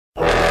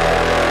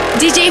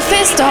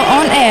DJFESTO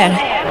on air.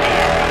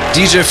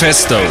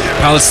 DJFESTO,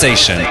 Palace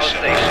Station.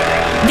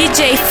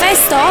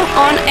 DJFESTO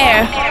on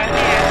air.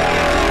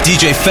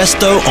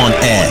 DJFESTO on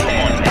air.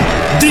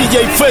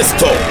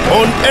 DJFESTO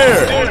on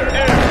air.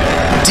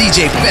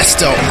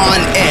 DJFESTO on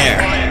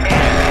air.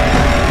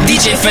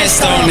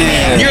 DJFESTO on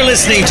air. You're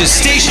listening to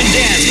Station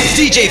Dance with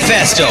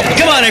DJFESTO.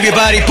 Come on,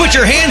 everybody, put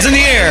your hands in the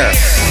air.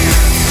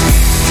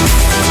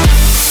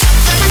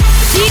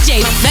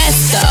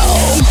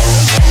 DJFESTO.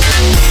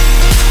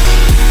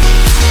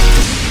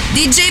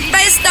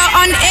 DJFESTO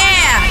on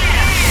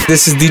air.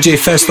 This is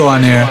DJFESTO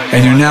on air,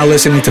 and you're now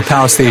listening to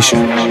Palace Station.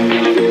 Every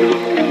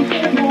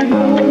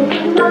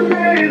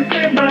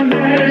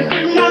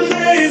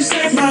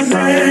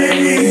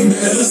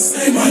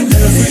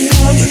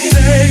other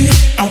day,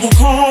 I will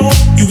call,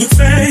 you would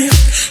say,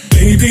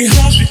 baby,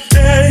 how's your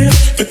day?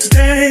 But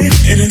today,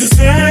 it ain't the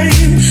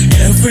same.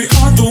 Every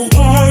other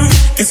word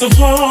is a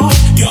wrong,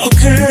 you're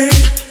okay.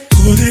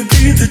 Could it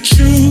be that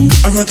you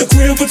are at the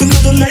crib with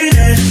another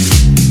lady?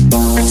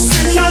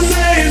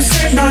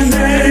 Say my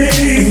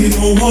name,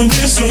 no one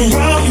is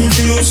around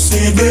you.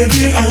 Say,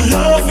 baby, I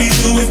love you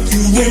if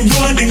you ain't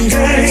running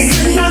game.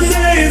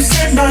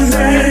 Say my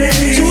name,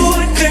 you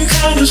acting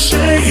kinda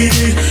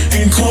shady.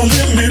 Ain't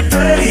calling me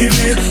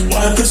baby,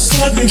 why the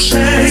sudden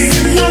change?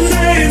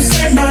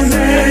 Say my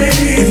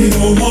name,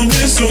 no one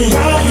is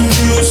around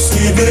you.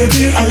 Say,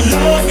 baby, I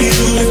love you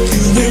if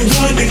you ain't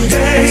running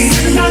game.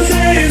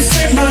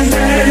 Say my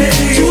name,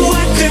 you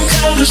acting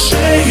kinda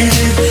shady.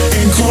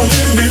 Ain't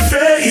calling me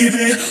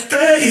baby,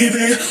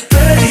 baby,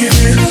 baby,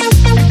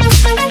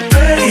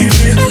 baby,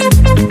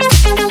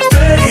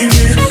 baby,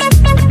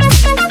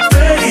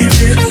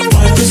 baby,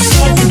 why the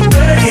sudden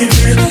baby,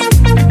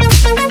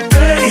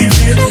 baby,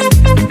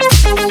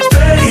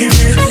 baby,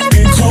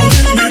 ain't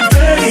calling me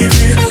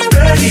baby,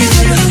 baby.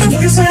 I know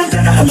you're saying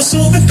that I'm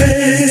assuming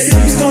things.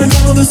 Something's going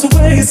on, that's the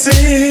way it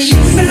seems.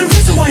 Shouldn't be the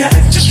reason why I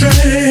act just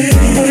strange,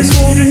 but it's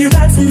holding you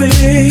back from me.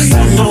 'Cause I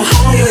know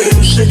how you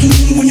shake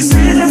me when you say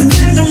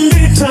everything to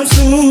me times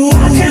two.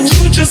 Why can't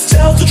you just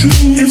tell the truth?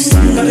 If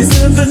somebody's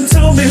there, then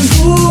tell me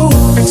who.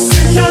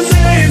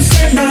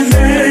 Say my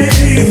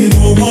name,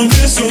 no one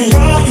is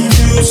around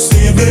you.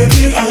 Say,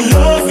 baby, I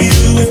love you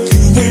if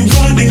you ain't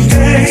running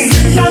game.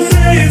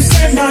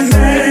 Say my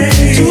name,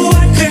 you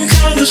acting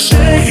kinda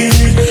shady.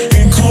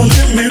 Ain't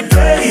calling me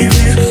baby,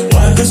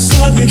 why the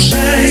sudden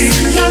change?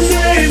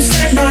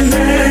 Say my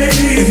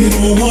name,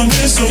 no one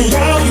is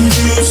around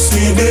you.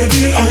 Say,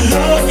 baby, I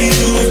love you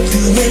if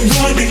you ain't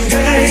running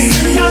game.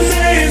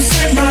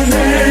 Say my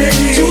name,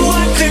 you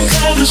acting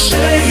kinda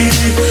shady.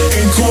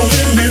 Ain't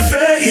calling me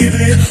baby,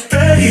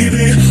 baby,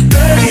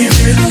 baby,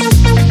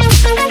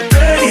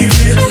 baby,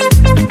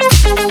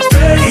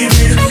 baby,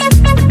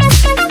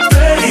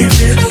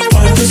 baby,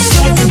 why the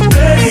sudden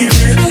baby,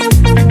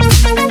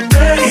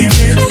 baby,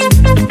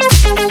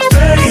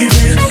 baby,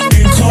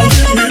 ain't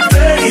calling me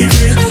baby,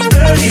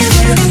 baby.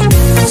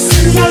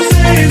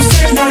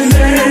 Say my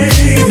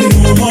name,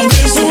 no one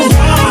is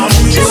around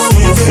you.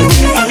 Say,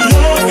 baby, I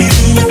love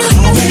you,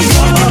 call me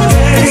running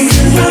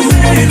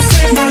game.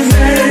 Say my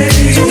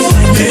name, you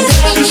acting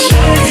kinda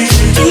shady.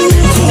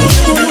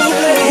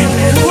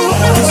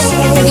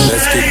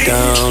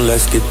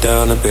 Let's get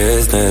down to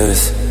business.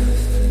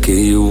 Give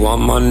you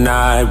one more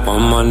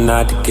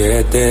night to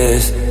get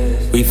this.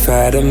 We've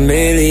had a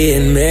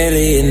million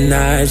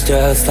nights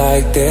just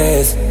like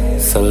this.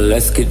 So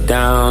let's get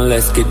down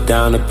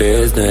to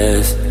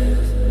business.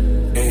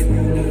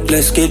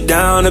 Let's get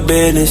down to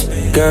business.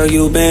 Girl,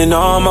 you've been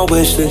on my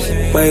wish list.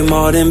 Way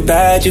more than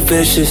bad, you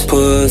vicious.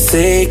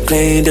 Pussy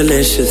clean,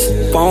 delicious.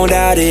 Won't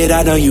doubt it,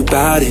 I know you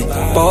bout it.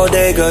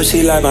 Bodega,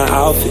 she like my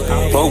outfit.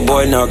 Broke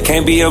boy, no,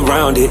 can't be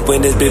around it.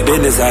 When it's big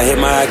business, I hit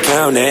my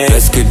account and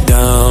let's get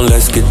down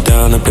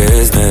to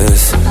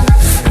business.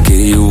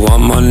 Give you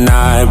one more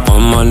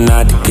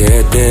night to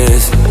get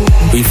this.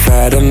 We've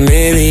had a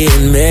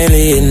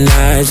million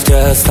nights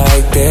just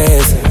like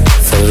this.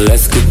 So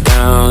let's get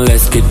down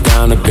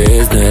to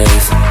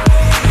business.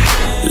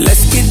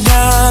 Let's get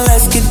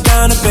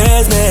down to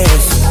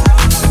business.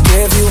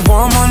 Give you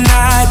one more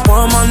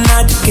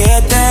night to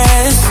get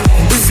this.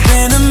 It's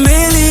been a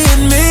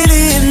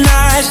million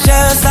nights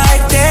just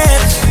like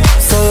this.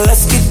 So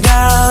let's get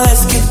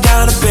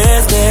down to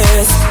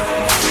business.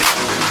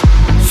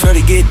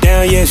 Shorty get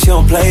down, yeah, she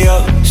don't play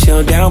up. She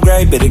don't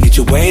downgrade, better get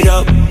your weight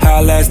up. How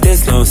I last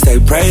this long, stay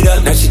prayed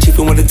up. Now she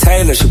cheapin' with a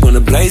tailor, she wanna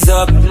blaze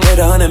up. Made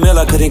 100 mil,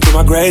 I couldn't get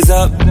my grades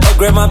up.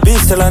 Upgrade my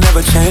bitch till I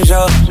never change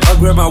up.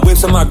 Upgrade my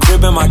whips on my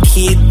crib and my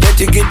kid. Bet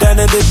you get down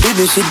to the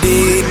business she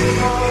did.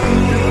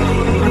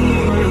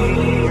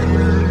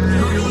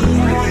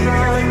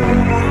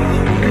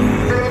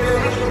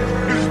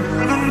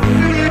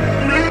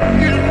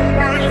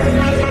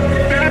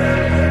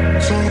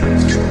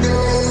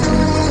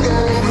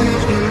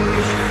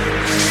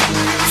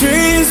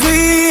 Dreams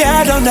we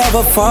had don't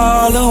never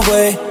fall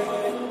away,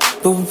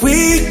 but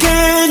we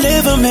can't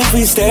live them if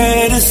we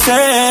stay the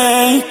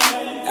same.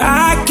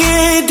 I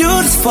can't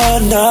do this for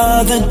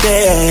another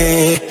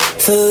day.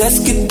 So let's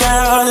get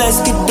down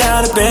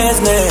to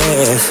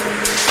business.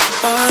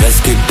 Let's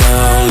get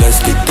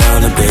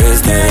down to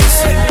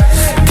business.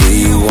 Give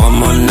you one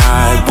more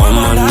night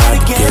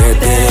to get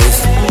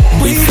this.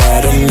 We've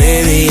had a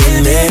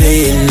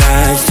million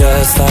nights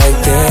just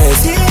like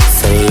this.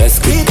 So let's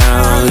get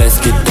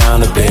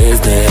down to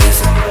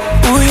business.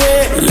 Ooh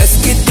yeah, let's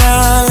get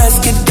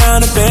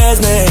down to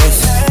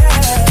business.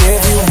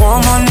 Give you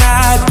one more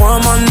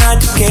night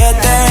to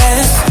get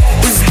this.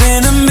 It's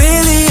been a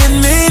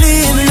million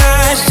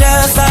nights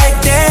just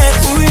like this.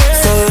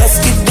 So let's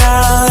get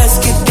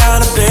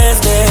down to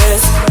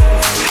business.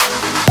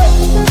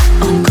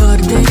 Encore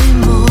des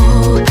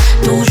mots,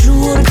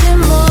 toujours des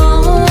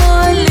mots,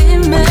 les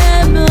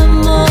mêmes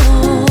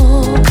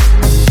mots,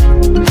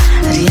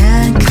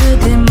 rien que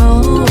des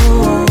mots.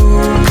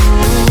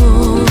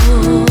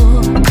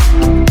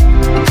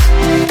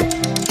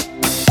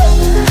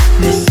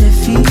 Mais c'est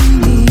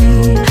fini,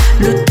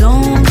 le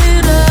temps des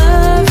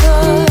rêves,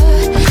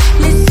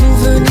 les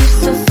souvenirs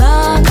se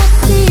fanent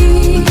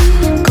aussi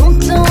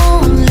quand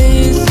on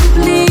les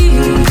oublie.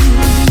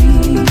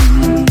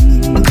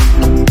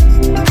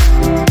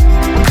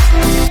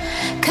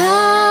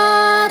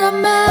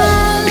 Caramel,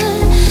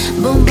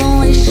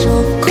 bonbons et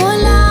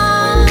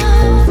chocolat.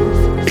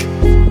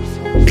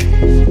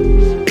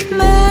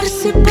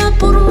 Merci pas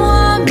pour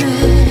moi,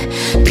 mais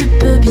tu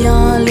peux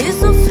bien les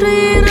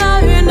offrir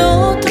à une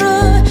autre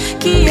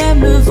qui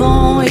aime le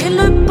vent et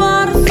le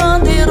parfum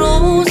des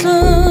roses.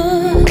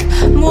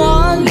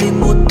 Moi, les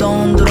mots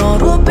tendres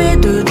enrobés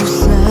de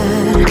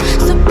douceur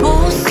se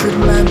posent sur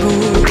ma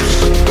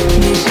bouche,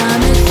 mais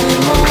jamais sur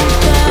mon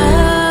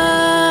cœur.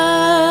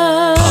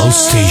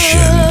 Pulse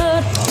Station.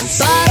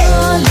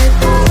 Parole,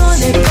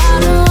 parole,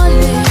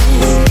 parole.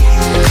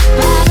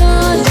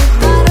 Parole,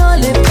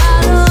 parole,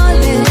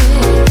 parole.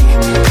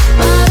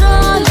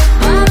 Parole,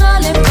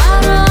 parole,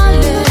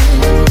 parole.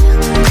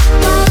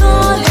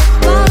 Parole,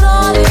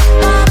 parole,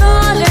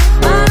 parole.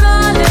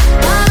 Parole,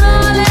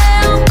 parole,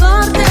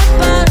 encore des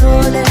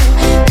paroles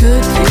que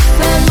tu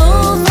fais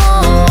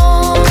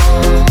mouvant.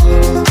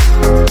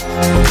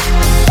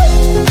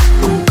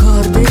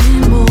 Encore des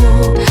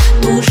mots,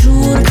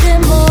 toujours des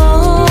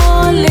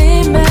mots,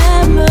 les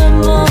mêmes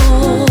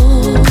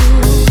mots,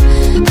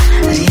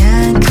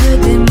 rien que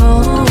des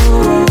mots.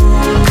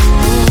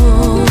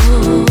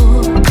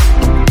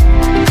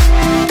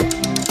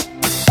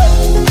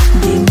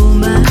 Des mots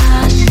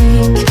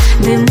magiques,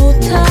 des mots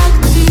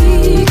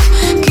tactiques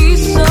qui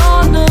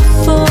sonnent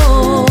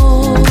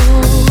faux,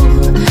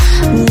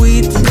 oui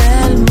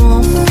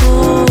tellement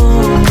faux.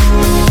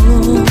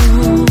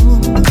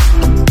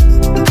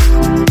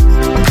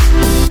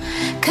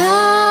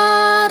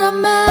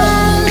 Caramel,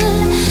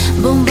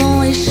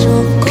 bonbons et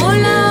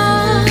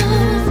chocolat.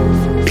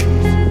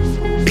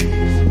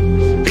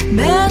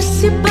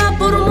 Merci pas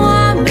pour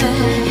moi, mais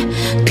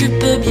tu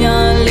peux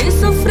bien les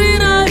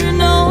offrir à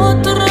une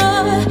autre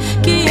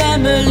qui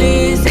aime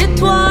les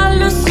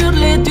étoiles sur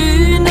les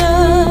dunes.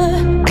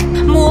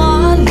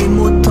 Moi, les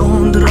mots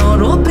tendres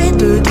enrobés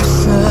de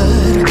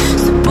douceur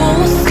se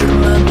posent sur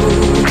ma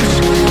bouche,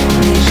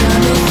 mais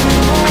jamais sur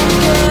mon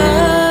cœur.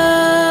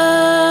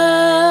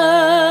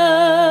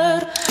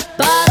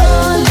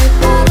 Parole,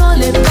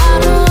 parole,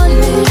 parole.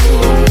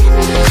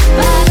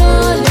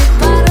 Parole,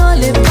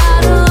 parole,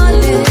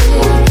 parole.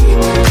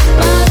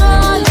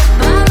 Parole,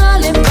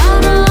 parole, parole. Parole, parole,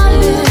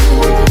 parole.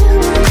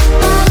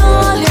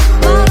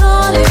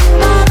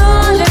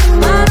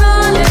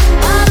 Parole,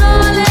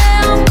 parole,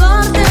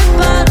 encore des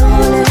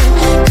paroles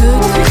que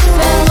tu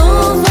fais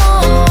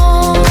mouvant.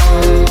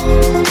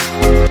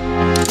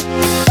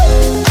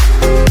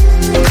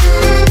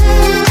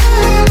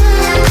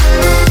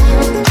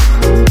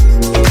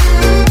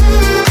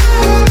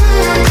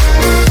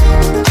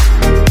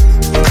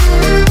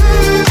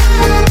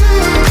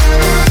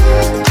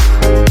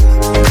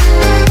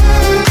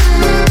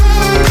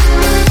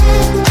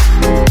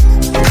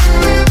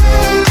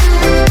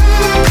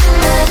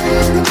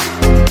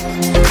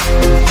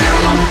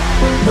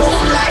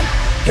 Moonlight,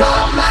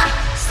 you're my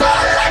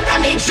starlight. I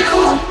need you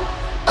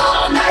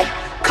all night.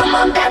 Come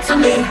on, dance with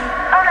me.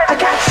 I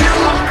got you.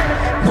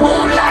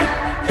 Moonlight,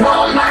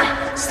 you're my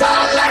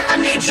starlight. I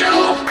need you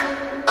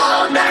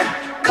all night.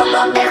 Come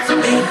on, dance with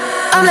me.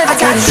 I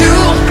got you.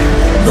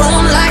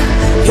 Moonlight,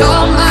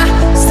 you're my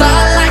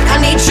starlight. I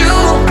need you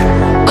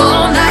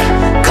all night.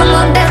 Come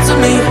on, dance with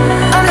me.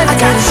 I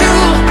got you.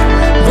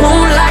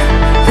 Moonlight,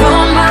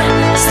 you're my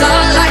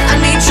starlight. I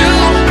need you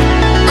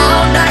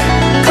all night.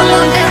 Come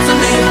on, dance with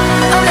me.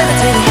 I'm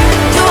levitating.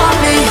 You want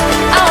me,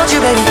 I want you,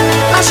 baby.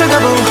 My sugar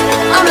boo.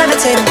 I'm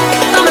levitating.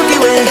 The Milky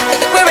Way.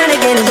 We're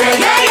renegading. Yeah,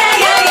 yeah, yeah,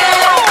 yeah,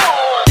 yeah.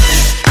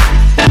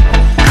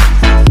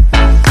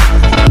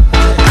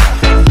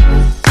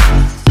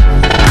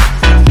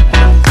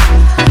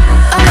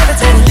 I'm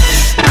levitating.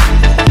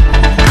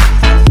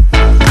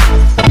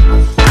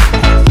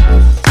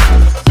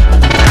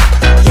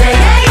 Yeah,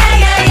 yeah, yeah,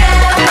 yeah,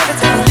 yeah. I'm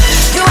levitating.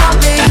 You want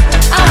me,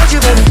 I want you,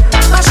 baby.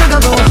 My sugar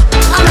boo.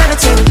 I'm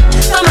levitating.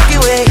 The Milky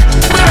Way.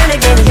 We're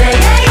renegading. Yeah,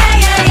 yeah, yeah,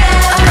 yeah,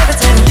 yeah. I'm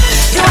levitating.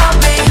 You want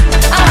me,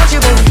 I want you,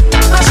 baby.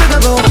 My sugar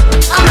boo.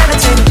 I'm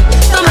levitating.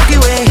 The Milky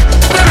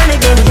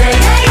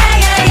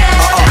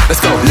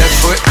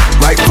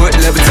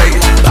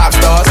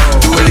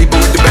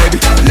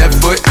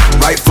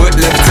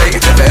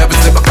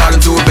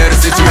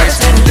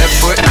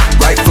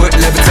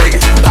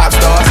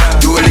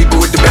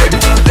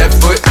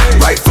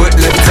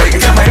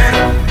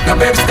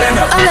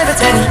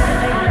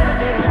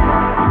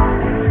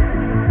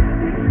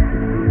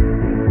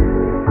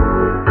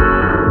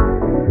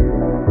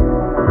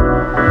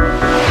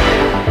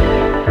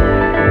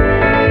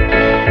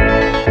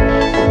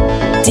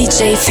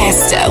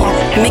DJFESTO.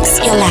 Mix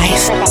your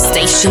life.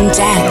 Station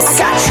dance. I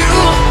got you,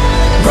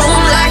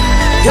 moonlight.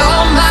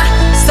 You're my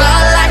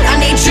starlight. I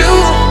need you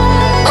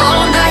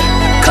all night.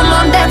 Come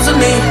on, dance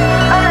with me.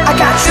 I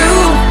got you,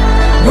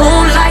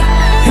 moonlight.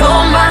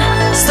 You're my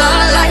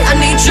starlight. I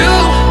need you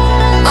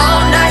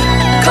all night.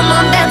 Come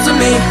on, dance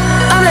with me.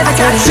 I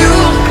got you,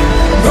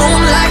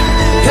 moonlight.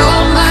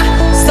 You're my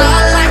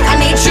starlight. I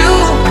need you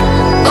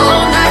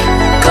all night.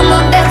 Come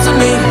on, dance with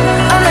me.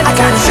 I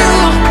got you,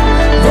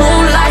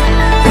 moonlight.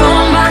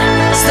 You're my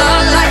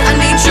starlight. I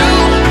need you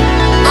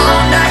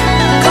all night.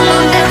 Come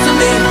on, dance with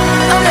me.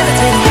 I'm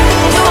levitating.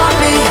 You want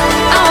me?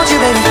 I want you,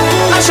 baby.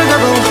 My sugar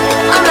boo.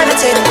 I'm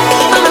levitating.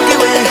 I'm Milky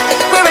Way.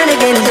 We're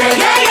renegading. Yeah,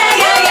 yeah,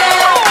 yeah, yeah, yeah.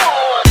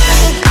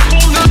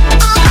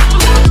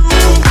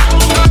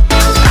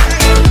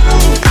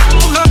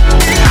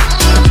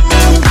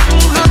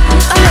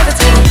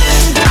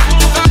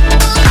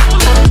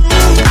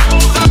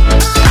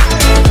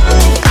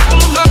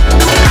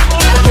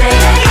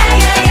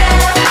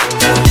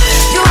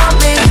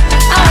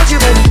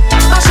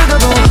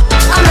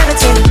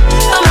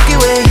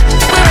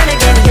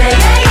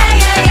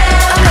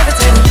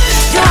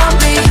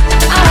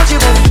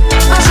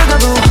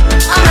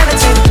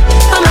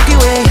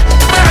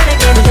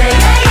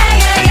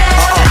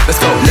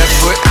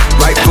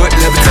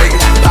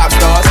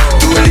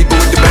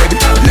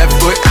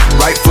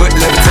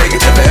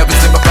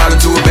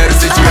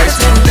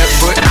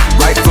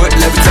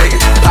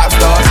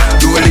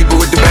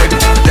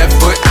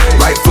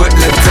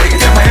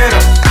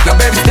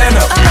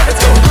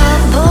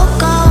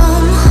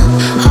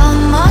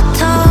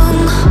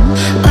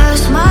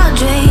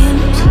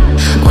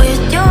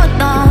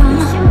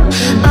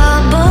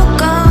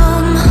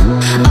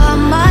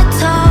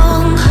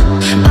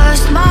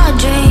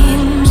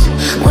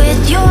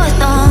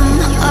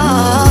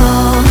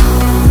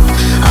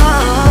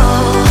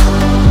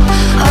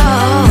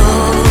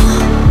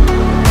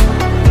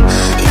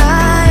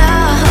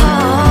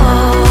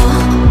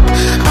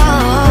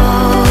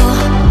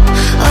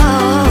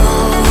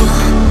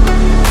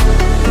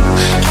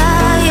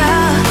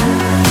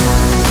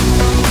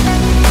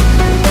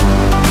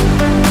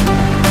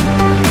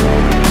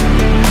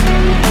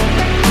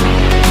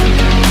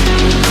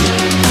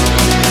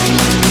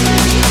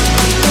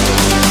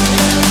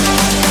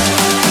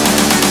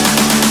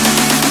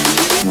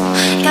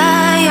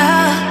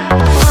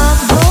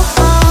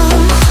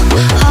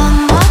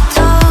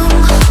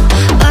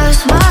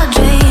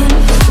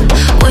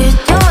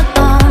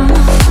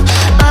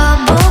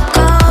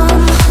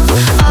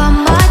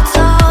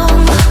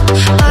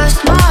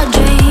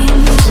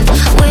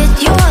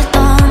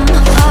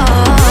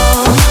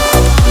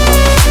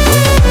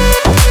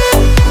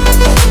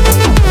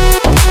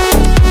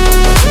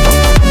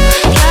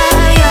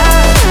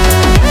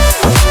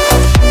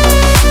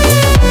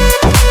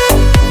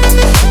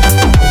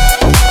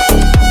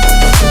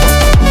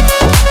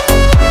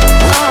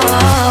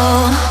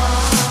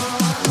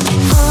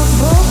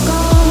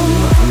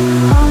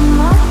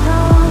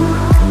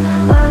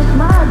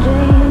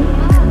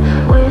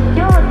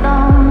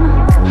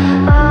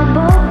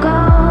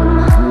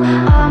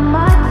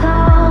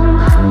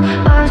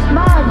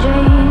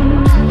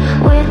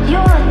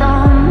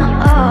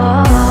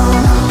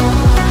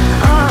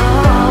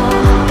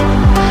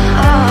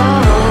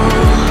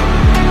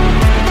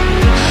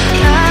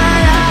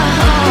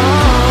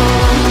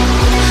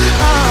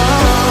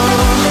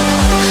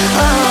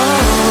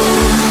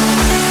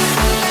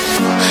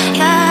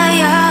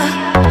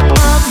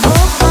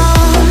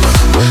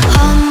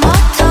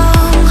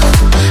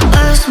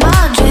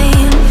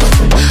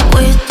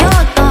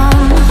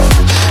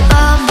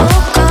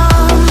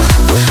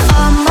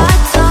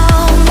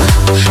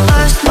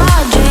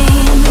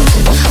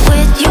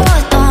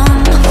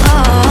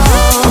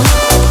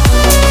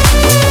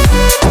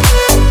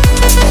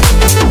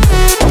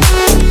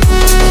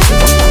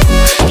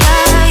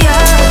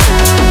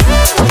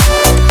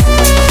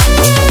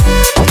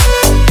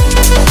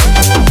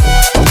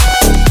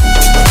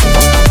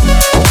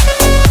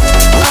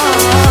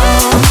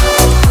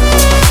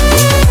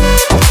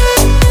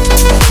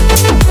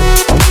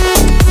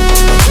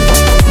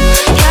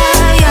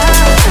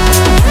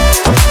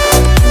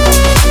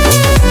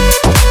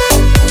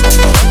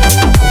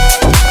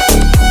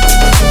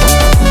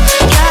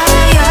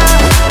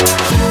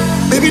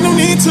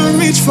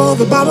 For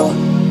the bottle,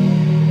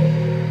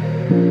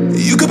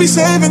 you could be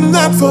saving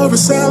that for a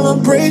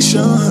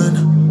celebration.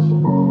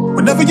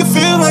 Whenever you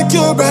feel like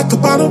you're at the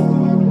bottom,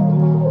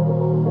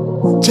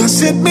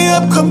 just hit me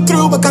up, come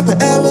through, I got the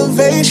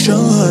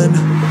elevation.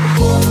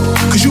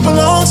 Cause you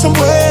belong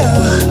somewhere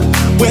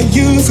where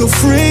you feel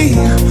free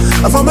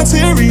of all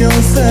material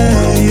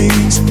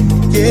things,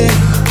 yeah.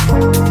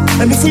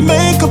 And if we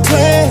make a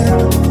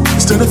plan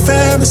instead of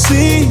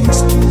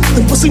fantasies,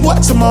 then we'll see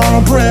what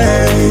tomorrow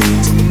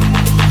brings.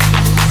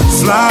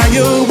 Fly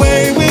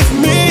away with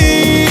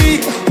me.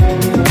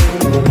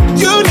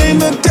 You name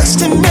the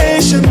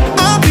destination,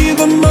 I'll be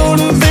the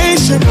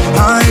motivation.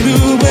 Hide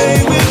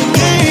away with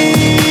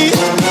me.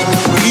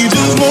 We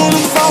just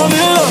wanna fall in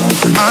love.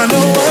 I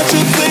know what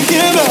you're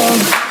thinking of.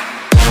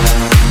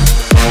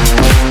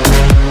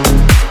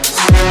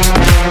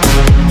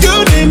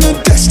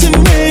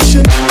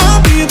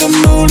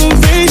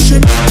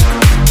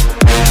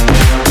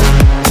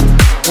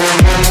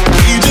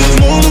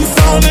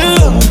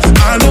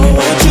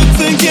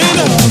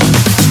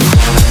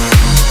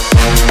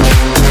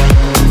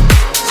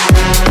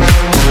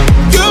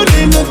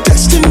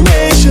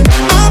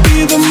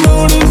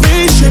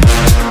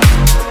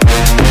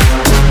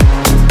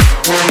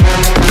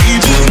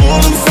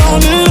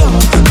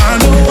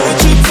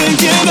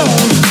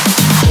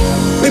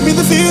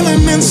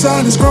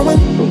 inside is growing.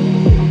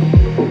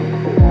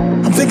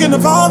 I'm thinking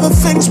of all the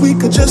things we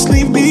could just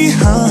leave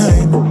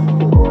behind.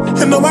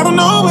 And no, I don't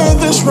know where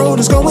this road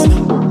is going,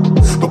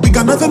 but we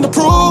got nothing to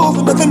prove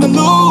and nothing to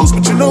lose.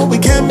 But you know we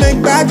can't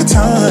make back the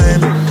time,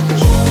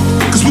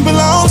 'cause we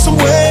belong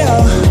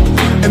somewhere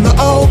in the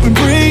open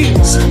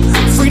breeze,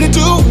 free to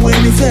do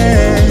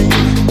anything,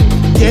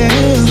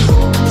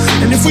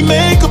 yeah. And if we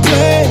make a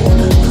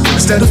plan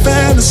instead of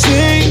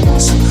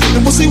fantasies,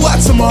 then we'll see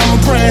what tomorrow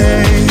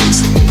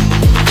brings.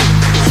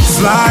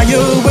 Fly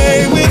away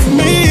with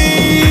me.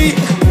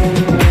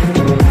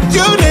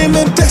 You name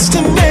the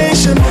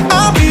destination,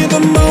 I'll be the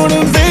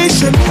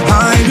motivation.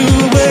 Hide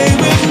away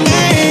with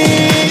me.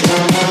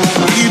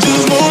 You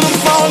just wanna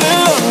fall in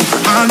love,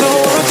 I know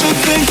what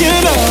you're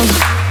thinking of.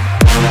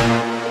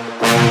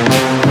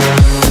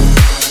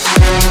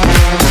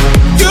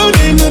 You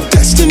name the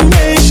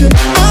destination,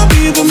 I'll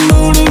be the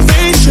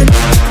motivation.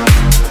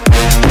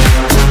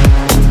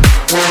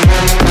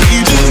 You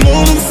just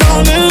wanna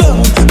fall in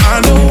love, I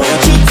know what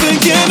you're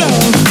thinking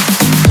of.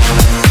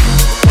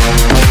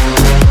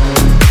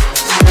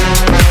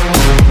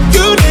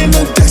 You name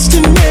the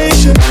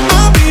destination,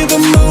 I'll be the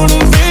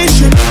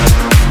motivation.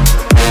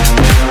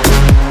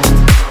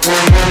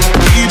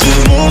 You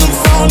just wanna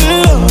fall in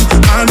love,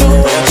 I know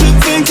what you're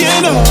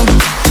thinking of.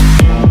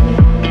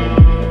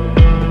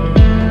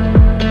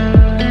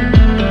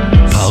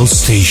 Pulse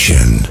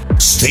Station,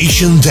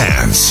 Station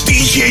Dance,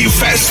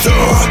 DJFESTO.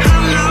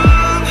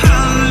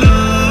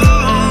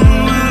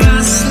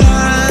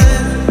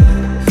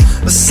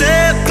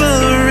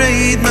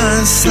 Separate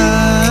my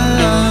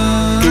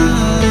side.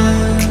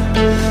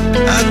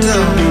 I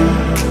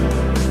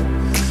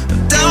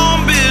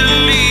don't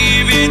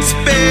believe it's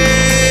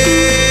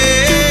bad.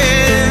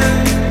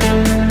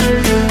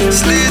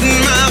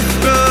 Slitting my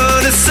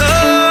throat is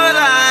all I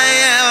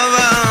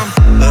ever.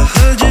 I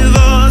heard your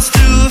voice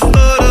through a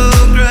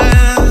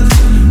photograph.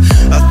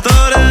 I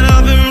thought that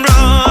I've been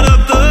brought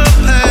up the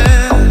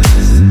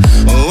past.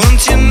 Oh,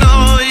 once you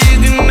know you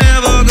can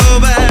never go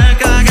back,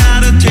 I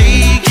gotta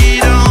take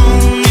it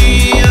on the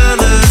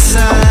other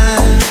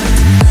side.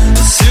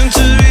 The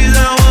centuries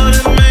are what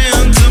it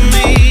meant to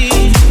me.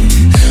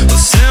 A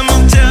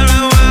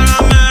cemetery where I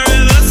marry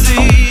the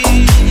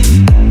sea.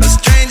 A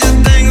stranger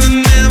thing that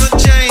never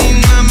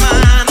changed my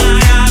mind. I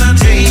gotta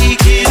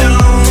take it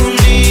on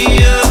the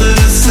other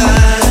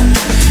side.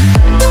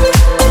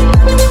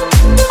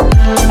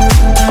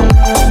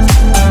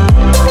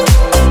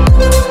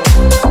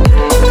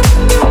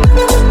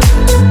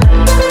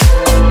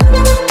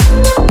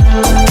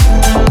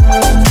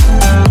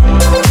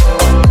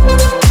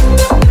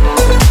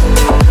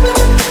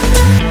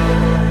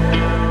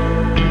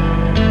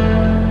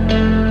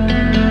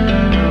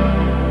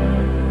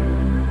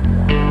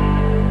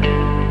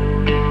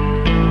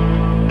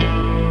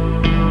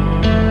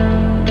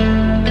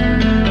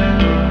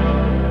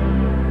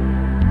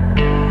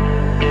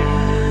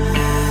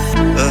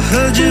 I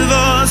heard your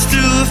voice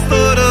through a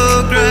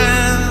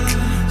photograph.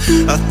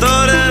 I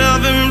thought that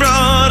I've been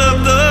brought up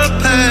the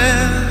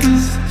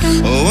past.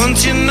 Oh, once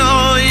you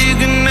know you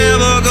can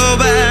never go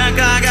back,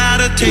 I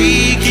gotta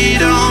take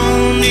it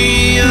on the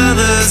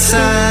other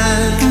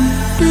side.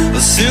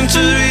 The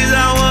centuries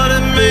are what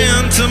it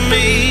meant to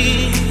me.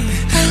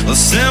 A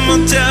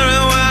cemetery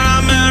where I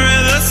marry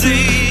the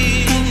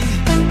sea.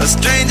 A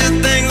stranger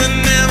thing that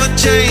never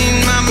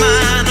changed my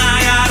mind. I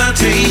gotta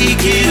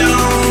take it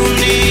on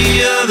the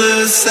other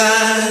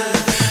side.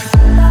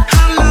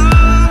 How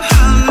long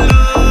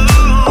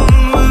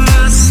will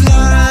I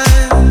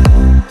slide?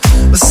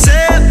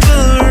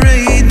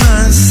 Separate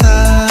my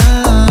side.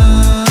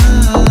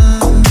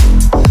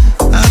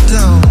 I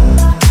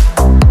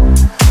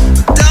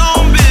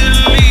don't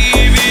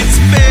believe it's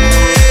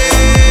bad.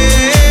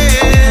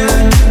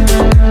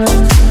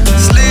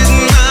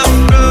 Slitting my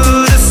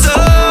throat is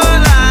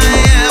all I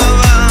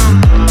ever.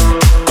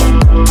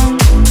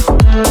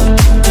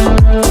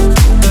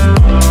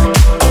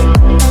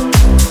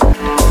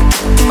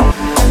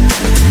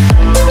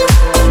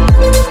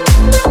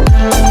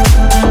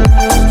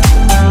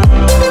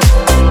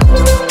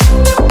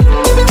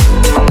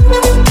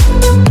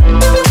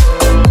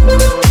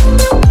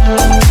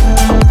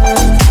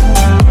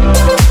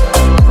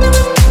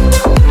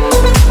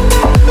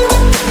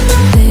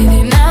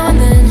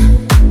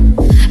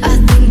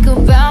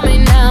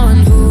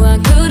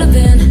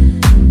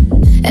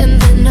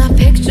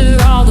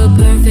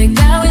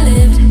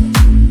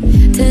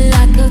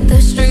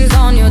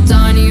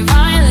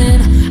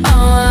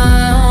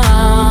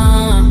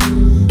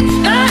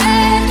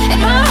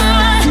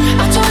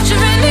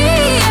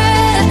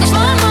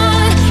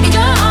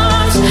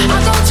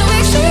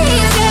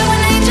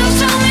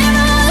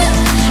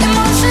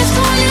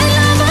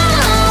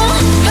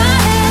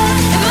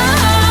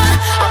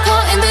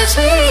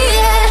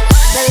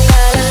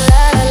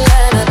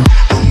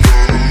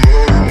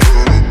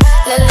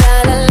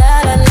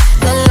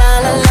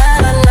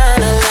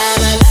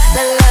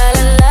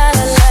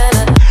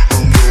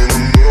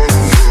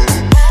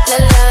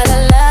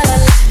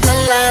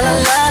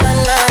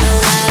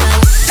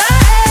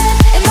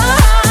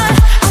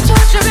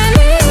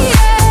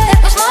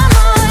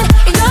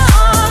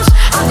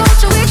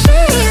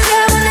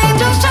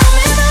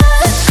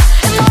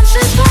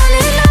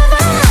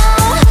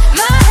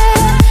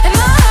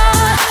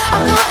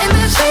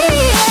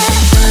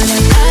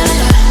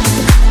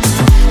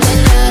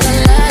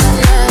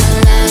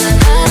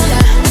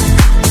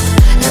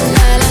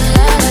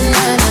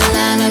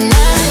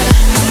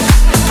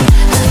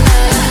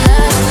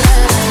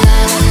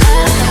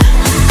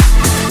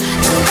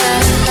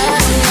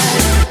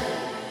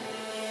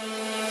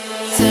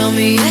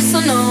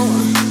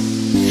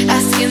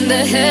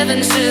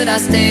 heaven, should I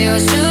stay or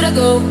should I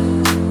go?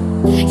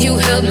 You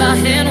held my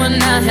hand when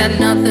I had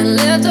nothing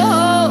left to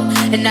hold,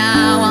 and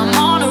now I'm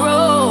on a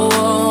roll.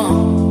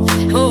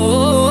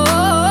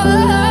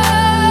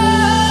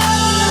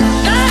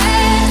 My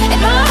head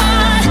and my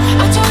heart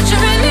are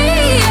torturing me,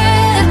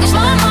 yeah. 'Cause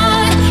my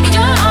mind in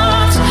your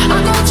arms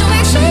are going to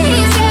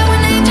extremes, yeah. When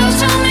they just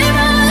tell me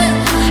run,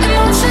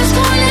 emotions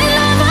calling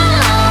love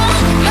alone.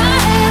 My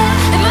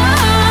head and my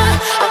heart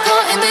are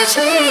caught in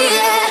between,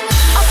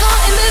 yeah. I'm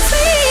caught in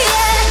between,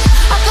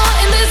 yeah. I'm caught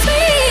in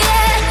between,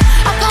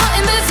 yeah. I'm caught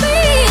in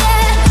between,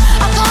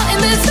 yeah. I'm caught in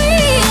between,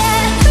 yeah.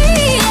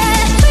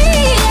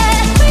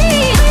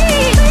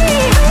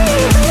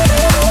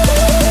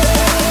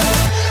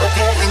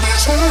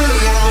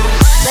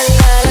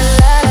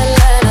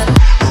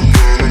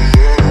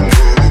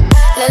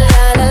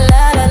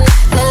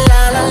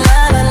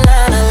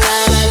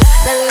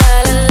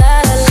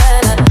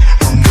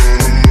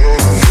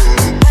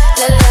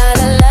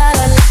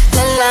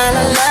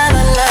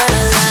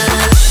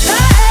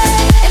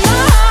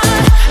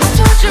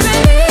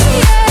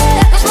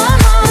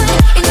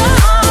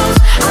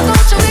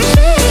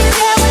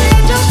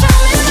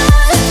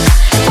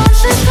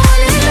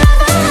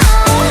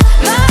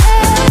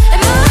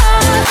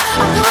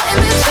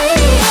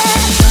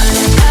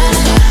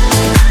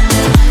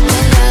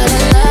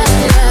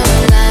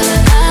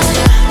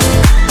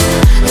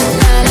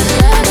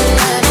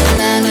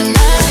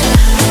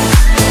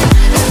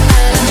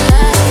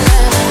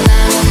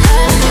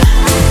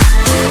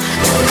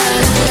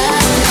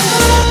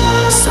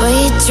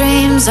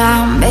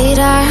 Are made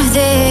of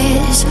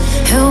this.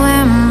 Who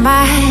am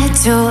I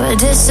to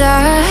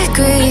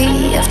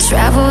disagree? I've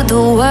traveled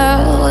the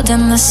world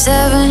and the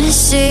 7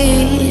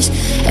 seas.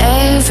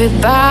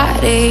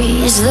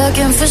 Everybody's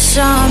looking for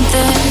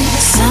something.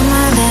 Some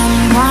of them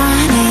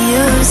wanna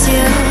use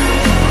you.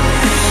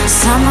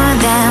 Some of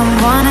them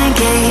wanna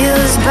get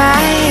used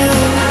by you.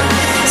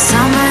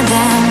 Some of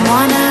them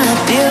wanna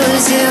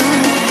abuse you.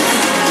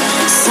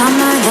 Some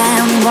of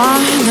them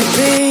wanna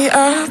be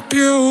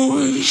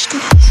abused.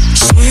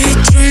 Sweet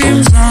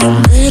dreams are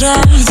made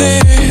of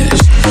this.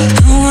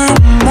 Who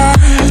am I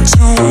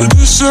to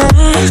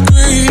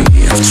disagree?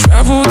 I've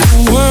traveled the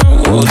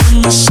world in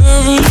the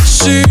 7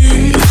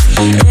 seas.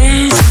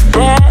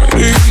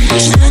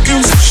 Everybody's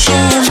looking for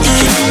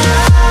something.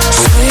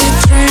 Sweet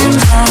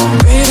dreams are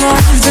made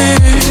of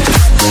this.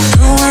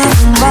 Who am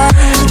I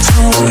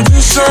to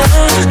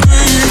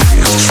disagree?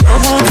 I've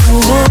traveled the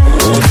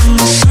world in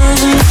the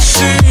 7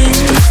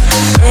 seas.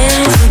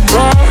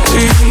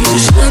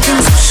 Everybody's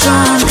looking for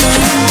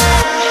something.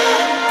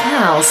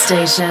 Pal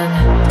Station.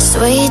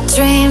 Sweet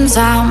dreams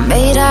are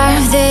made of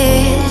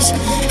this.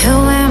 Who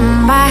am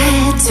I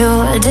to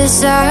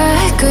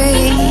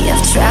disagree?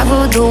 I've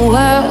traveled the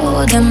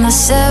world in the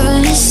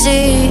 7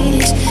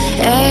 seas.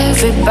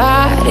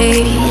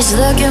 Everybody's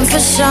looking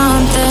for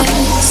something.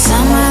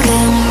 Some of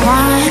them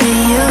wanna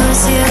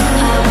use you.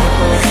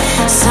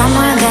 Some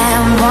of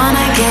them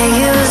wanna get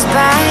used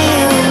by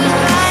you.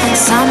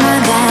 Some of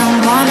them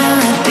wanna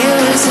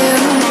abuse you.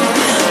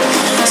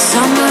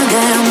 Some of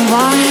them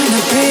wanna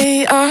be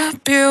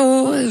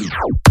abused.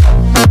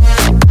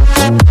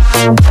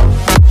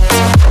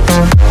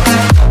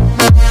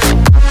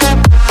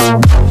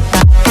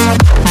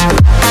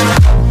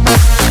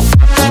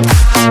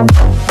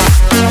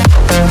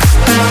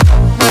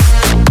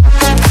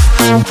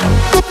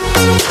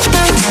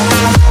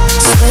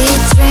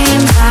 Sweet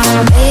dreams are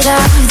made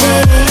of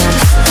this.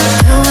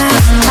 Who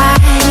am I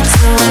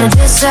to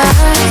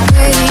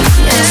disagree?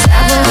 Yes,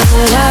 I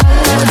will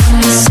love in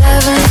the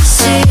 7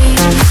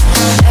 seas.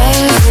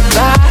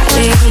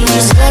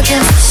 Everybody's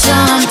looking for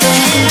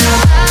something.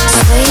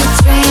 Sweet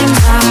dreams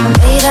are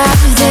made of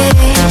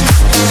this.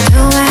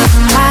 Who am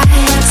I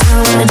to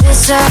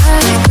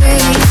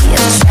disagree?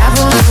 I've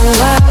traveled the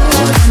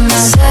world in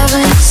the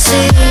 7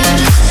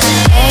 seas.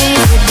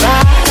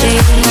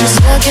 Everybody's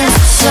looking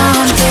for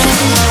something.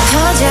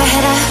 Hold your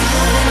head up,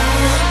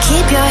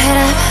 keep your head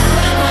up.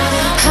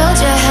 Hold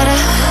your head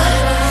up,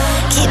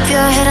 keep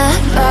your head up.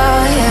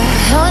 Oh yeah,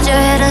 hold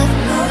your head up,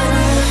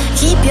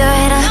 keep your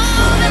head up.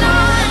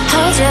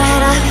 Hold your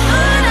head up,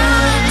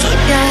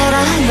 keep your head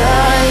up.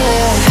 Oh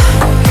yeah.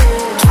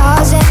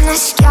 Stars in the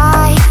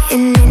sky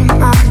and in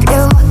my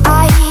blue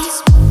eyes.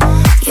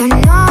 You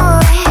know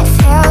it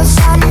feels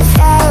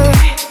unfair.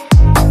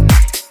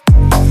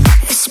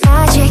 There's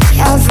magic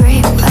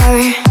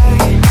everywhere.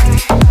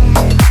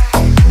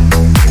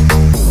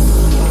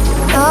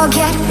 You'll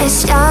get me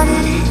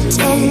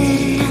stunting.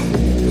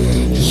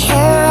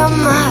 Here on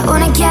my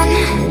own again.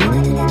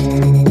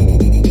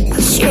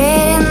 I'm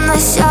straight in the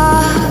sunshine.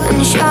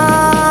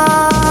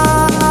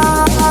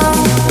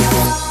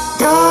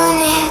 No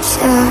need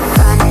to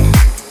run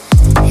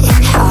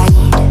and hide.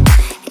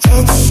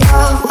 It's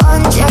a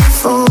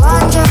wonderful,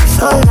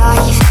 wonderful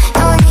life.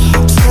 No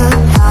need to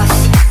laugh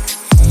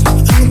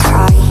and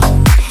cry.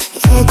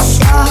 It's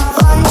a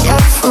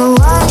wonderful,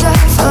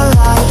 wonderful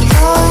life.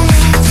 No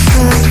need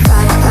to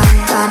run, run,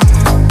 run.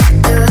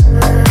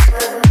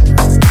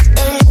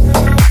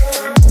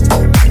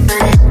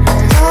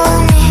 No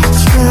need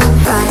to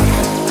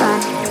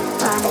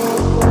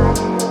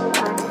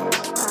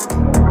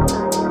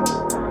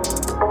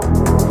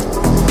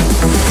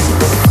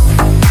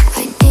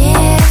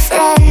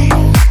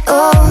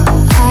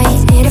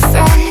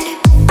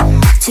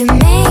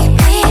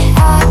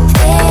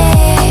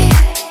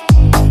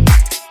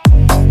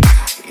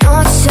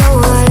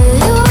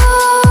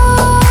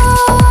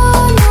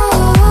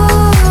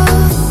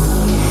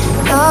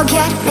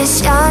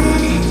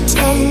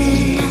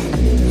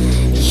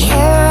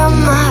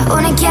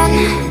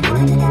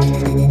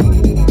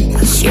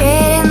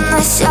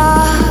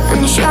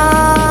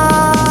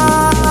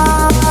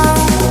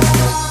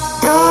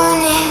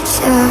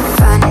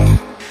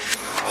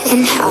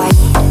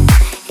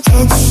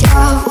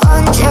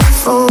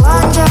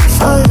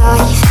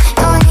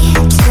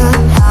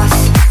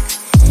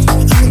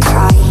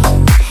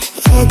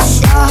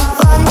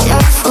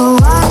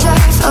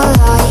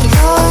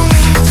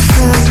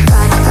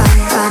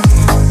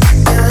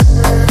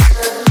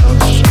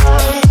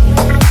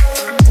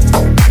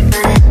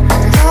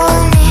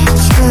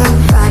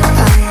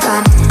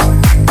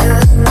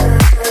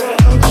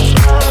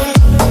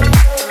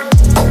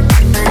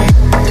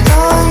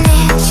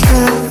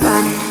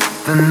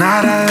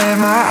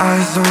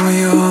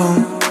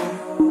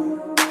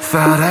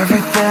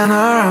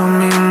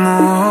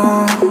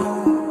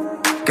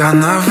I'm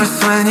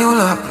nervous when you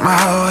look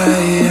my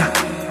way,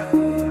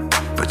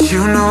 but you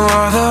know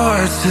all the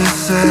words to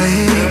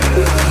say.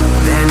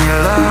 Then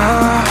your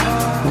love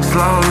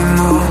slowly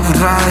moved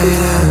right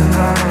in.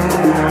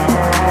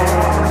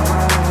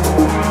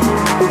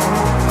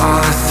 All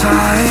this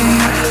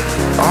time,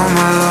 all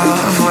my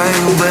love, where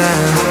you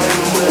been?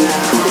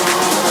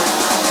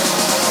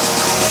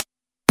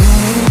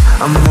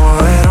 I'm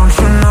worried, don't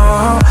you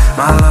know?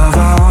 My love, I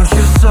want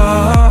you so.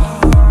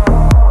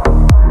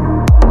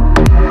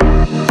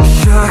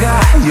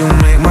 Sugar, you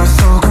make my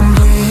soul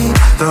complete.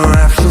 The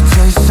rapture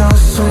tastes so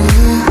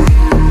sweet.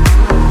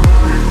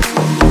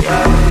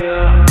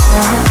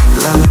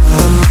 La la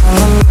la la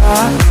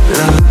la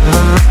la la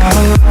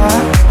la.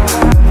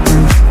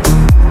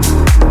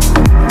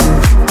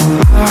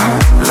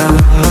 La la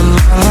la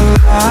la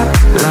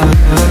la.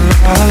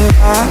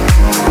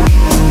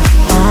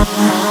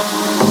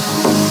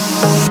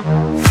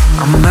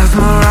 I'm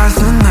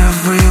mesmerized in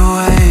every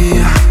way.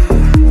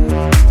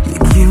 You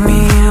keep me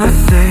in a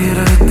state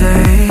of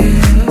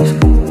daze.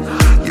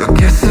 Your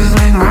kisses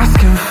make my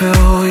skin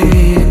feel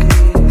weak.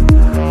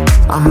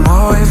 I'm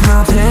always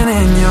melting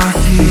in your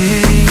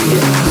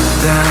heat.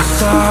 Then I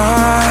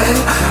soar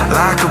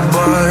like a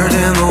bird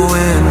in the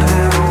wind.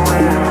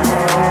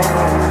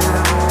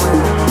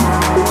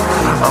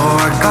 Oh,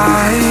 I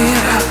glide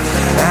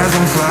as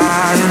I'm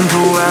flying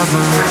through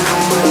heaven.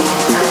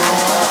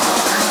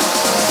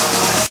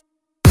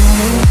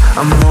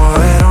 I'm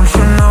worried, don't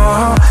you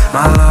know?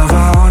 My love, I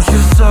want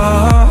you so.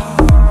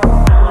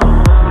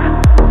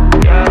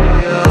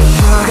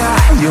 Sugar,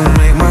 you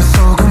make my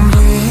soul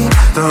complete.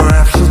 The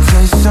rapture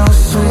tastes so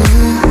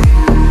sweet.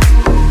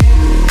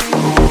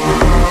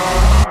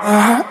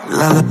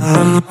 La la la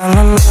la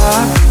la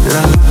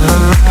la la la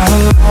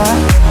la.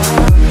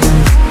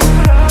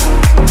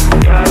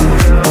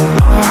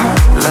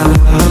 La la la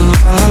la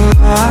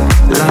la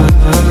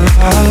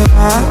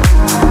la.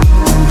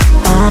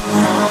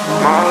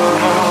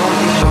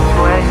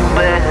 Where you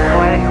been?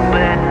 Where you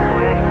been?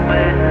 Where you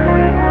been?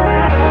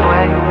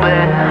 Where you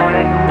been?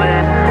 Where you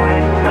been?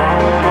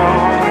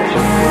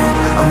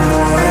 I'm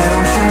worried,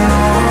 don't you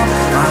know?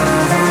 My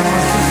love, I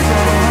want you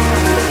so. La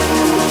la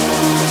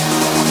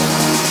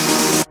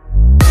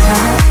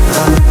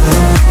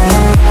la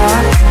la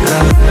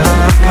la.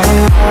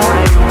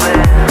 Where you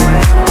been? Where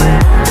you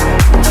been?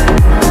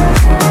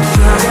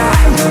 Sugar,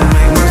 you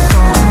make my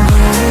soul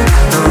complete.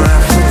 The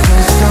rapture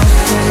tastes so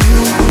sweet.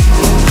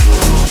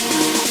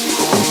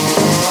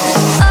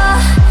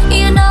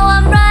 You know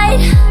I'm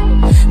right.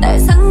 날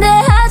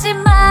상대하지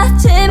마.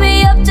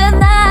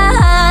 재미없잖아.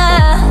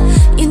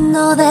 You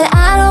know that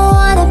I don't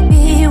wanna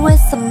be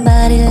with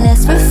somebody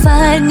less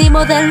refined. Need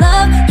more than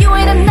love. You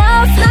ain't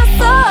enough. Not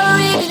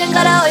sorry. 그냥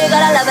가라. You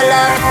gotta love it,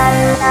 love.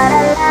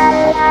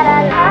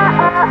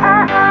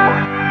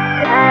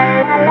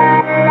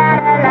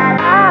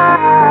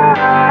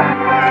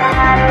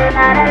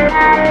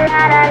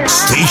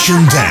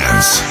 Station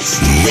Dance.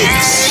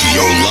 Mix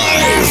your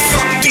life.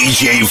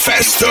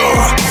 DJFESTO.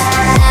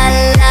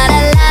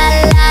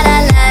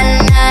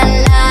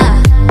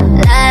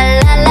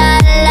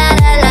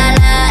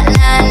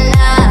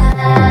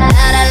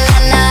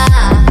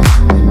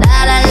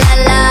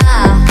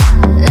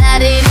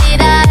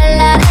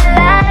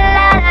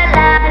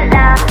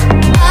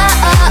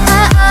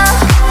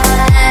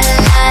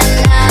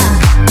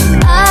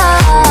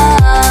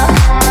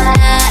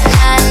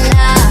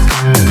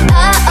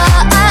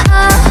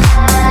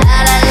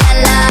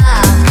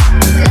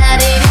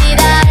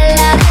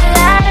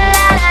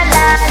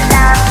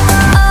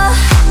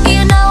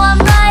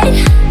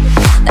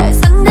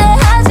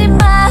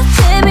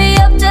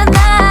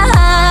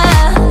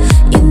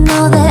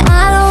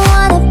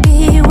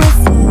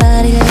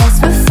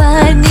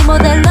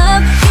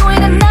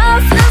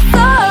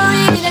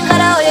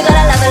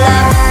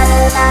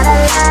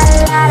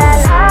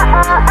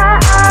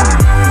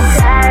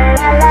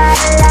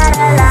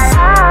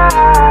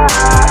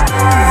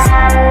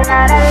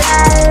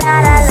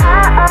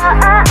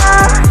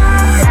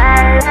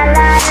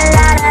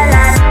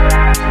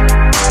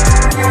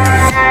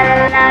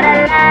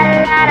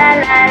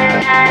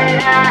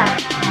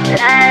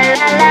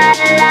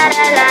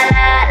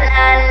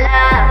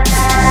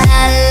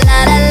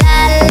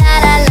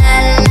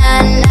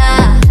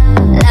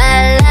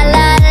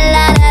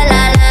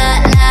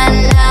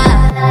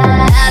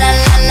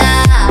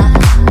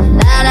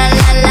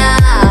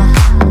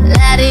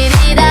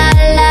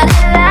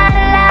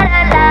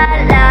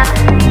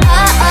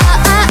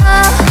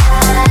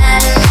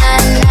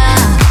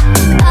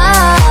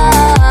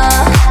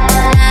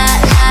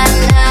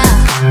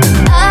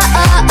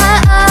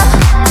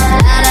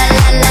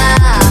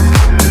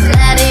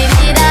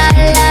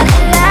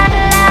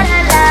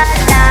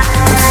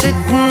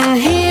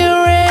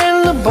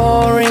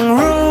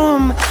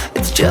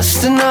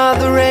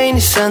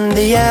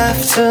 Sunday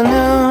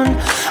afternoon.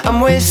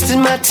 I'm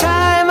wasting my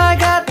time, I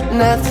got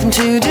nothing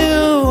to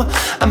do.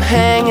 I'm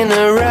hanging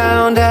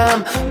around,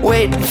 I'm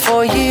waiting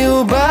for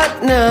you,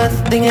 but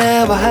nothing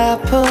ever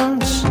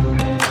happens.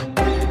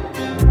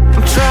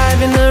 I'm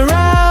driving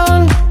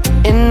around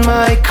in in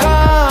my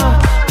car.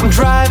 I'm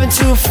driving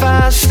too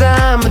fast,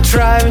 I'm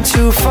driving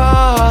too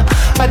far.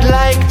 I'd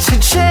like to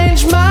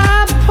change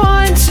my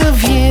point of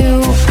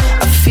view.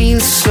 I feel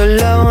so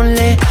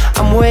lonely,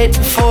 I'm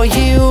waiting for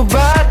you,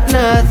 but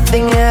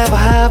nothing ever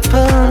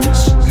happens.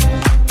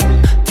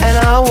 And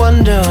I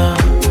wonder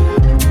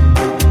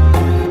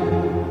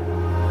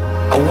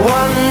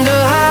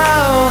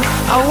how,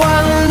 I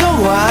wonder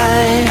why.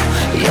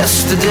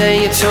 Yesterday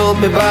you told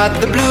me about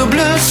the blue,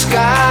 blue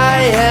sky,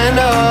 and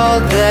all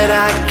that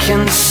I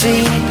can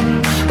see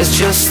is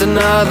just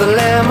another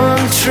lemon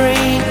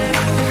tree.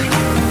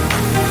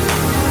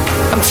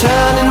 I'm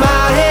turning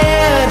my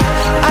head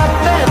up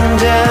and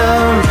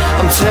down.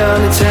 I'm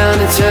turning,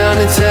 turning,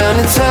 turning,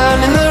 turning,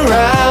 turning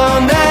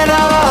around, and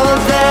all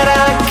that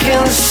I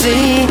can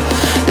see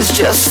is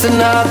just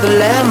another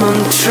lemon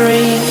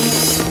tree.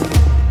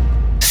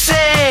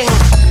 Sing.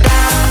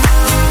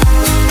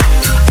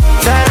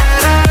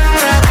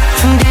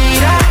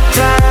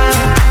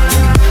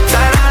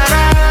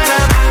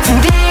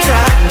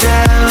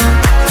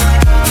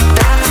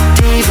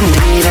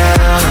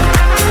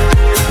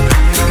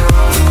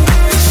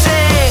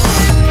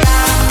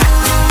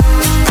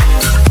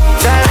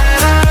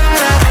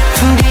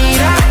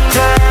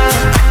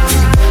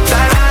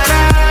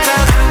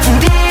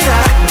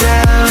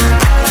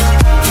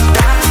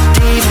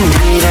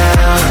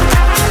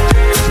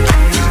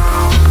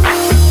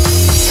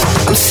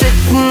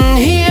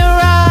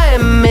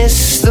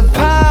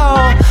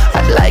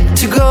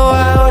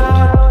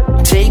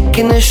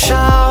 A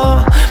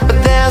shower, but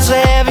there's a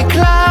heavy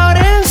cloud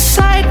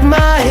inside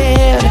my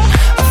head.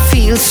 I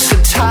feel so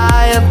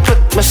tired, put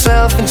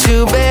myself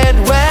into bed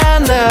where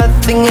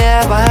nothing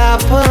ever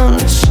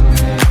happens.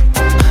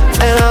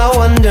 And I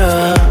wonder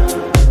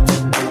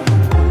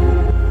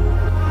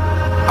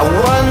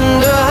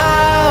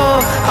how,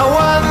 I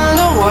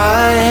wonder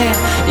why.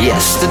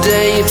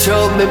 Yesterday you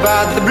told me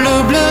about the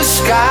blue, blue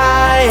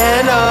sky,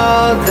 and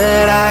all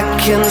that I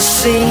can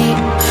see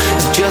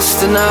is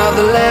just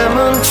another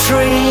lemon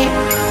tree.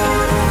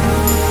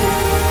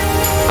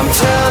 I'm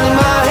turning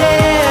my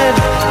head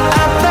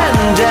up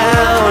and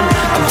down.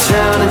 I'm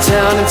turning,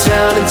 turning,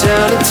 turning,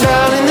 turning,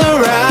 turning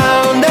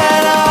around,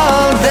 and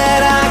all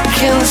that I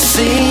can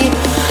see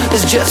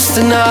is just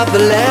another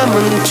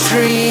lemon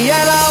tree.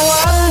 And I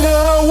wonder,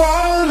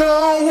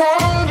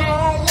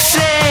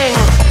 sing.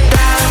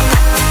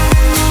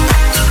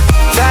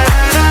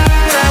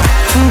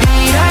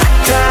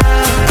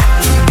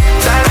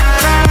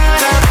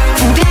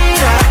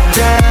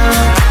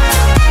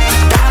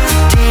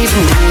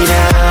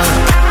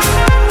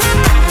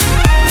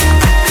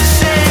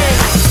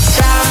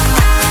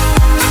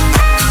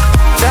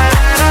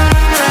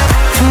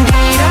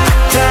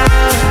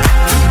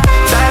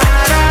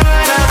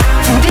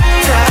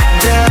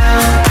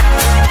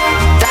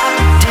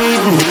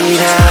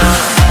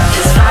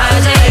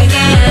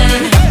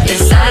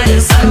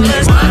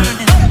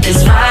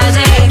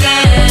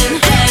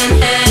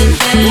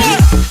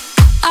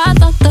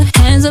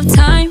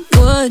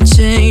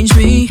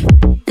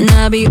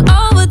 Be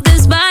over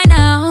this by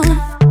now,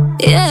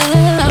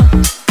 yeah.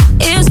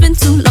 It's been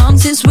too long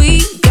since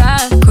we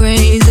got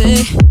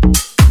crazy.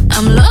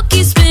 I'm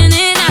lucky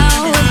spinning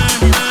out.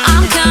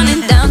 I'm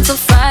counting down till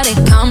Friday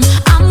come.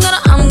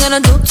 I'm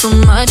gonna do too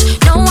much.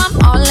 No, I'm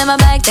all in my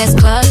bag, that's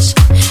clutch.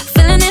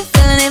 Feeling it,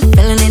 feeling it,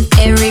 feeling it.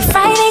 Every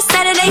Friday,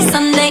 Saturday,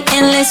 Sunday,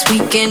 endless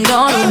weekend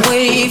on a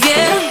wave,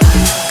 yeah.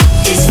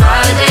 It's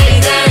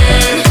Friday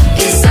then,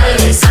 it's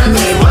Saturday,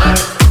 Sunday, what?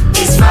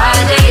 It's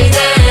Friday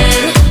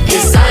then,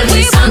 it's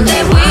Saturday,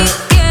 Sunday, what?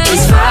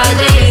 It's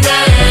Friday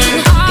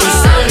then, it's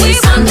Saturday,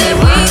 Sunday,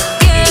 what?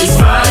 It's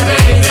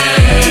Friday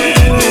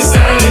then, it's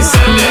Saturday,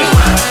 Sunday,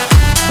 what?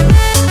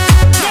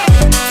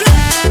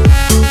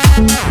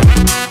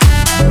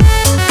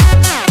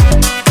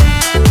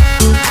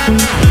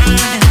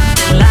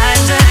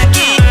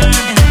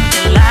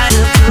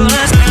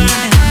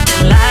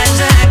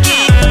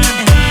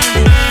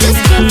 This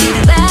can't be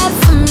bad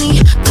for me,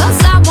 'cause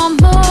I want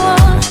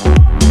more.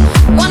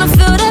 Wanna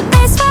feel the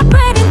bass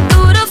vibrating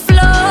through the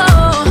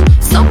floor.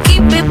 So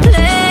keep it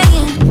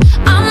playing.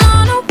 I'm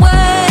on a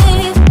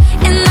wave,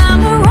 and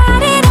I'ma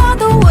ride it all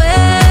the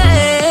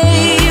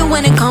way.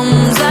 When it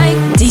comes like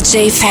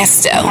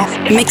DJFESTO,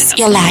 mix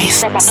your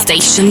life,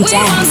 station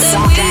dance.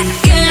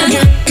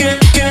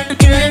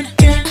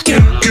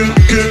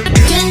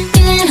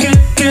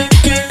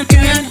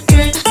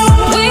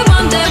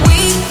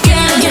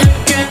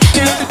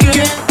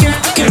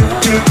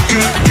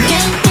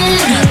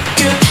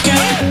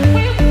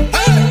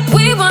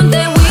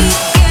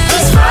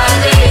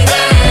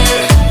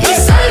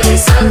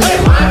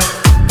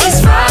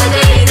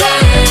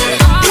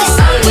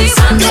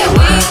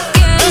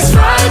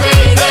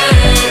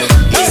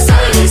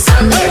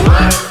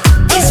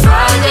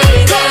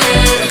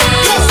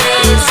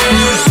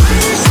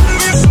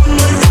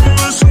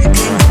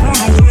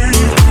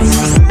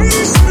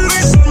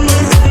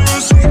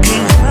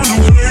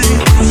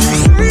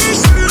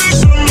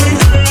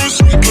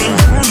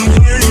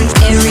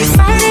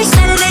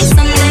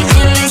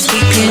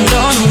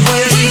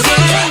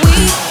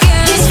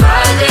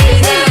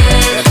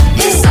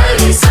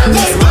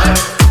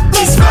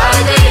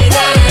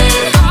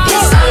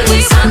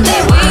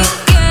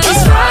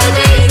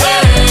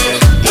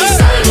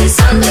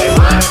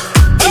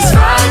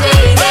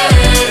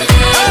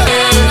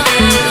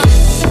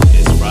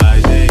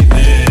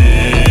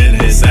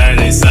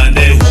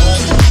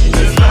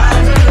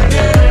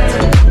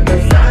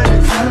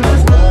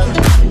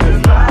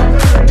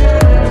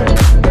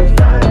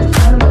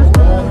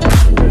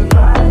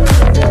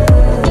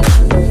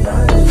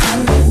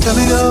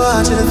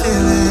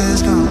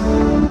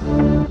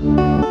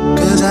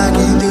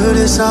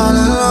 this all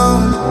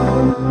alone.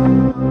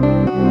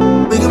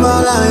 We can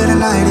ball out here, the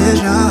night is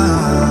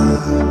young.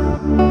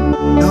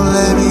 Don't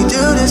let me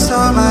do this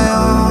on my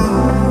own.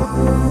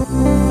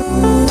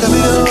 Tell me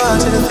to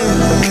watch till the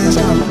feelings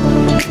come,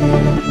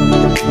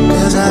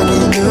 'cause I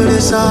can't do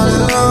this all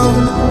alone.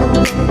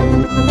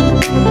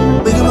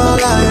 We can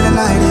ball out here, the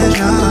night is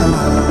young.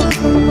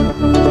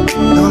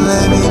 Don't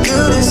let me do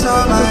this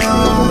on my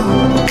own.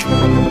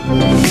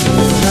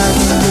 I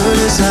can't do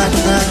this, I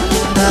can't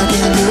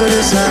do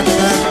this, I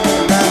can't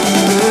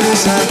do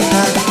this, I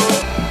can't.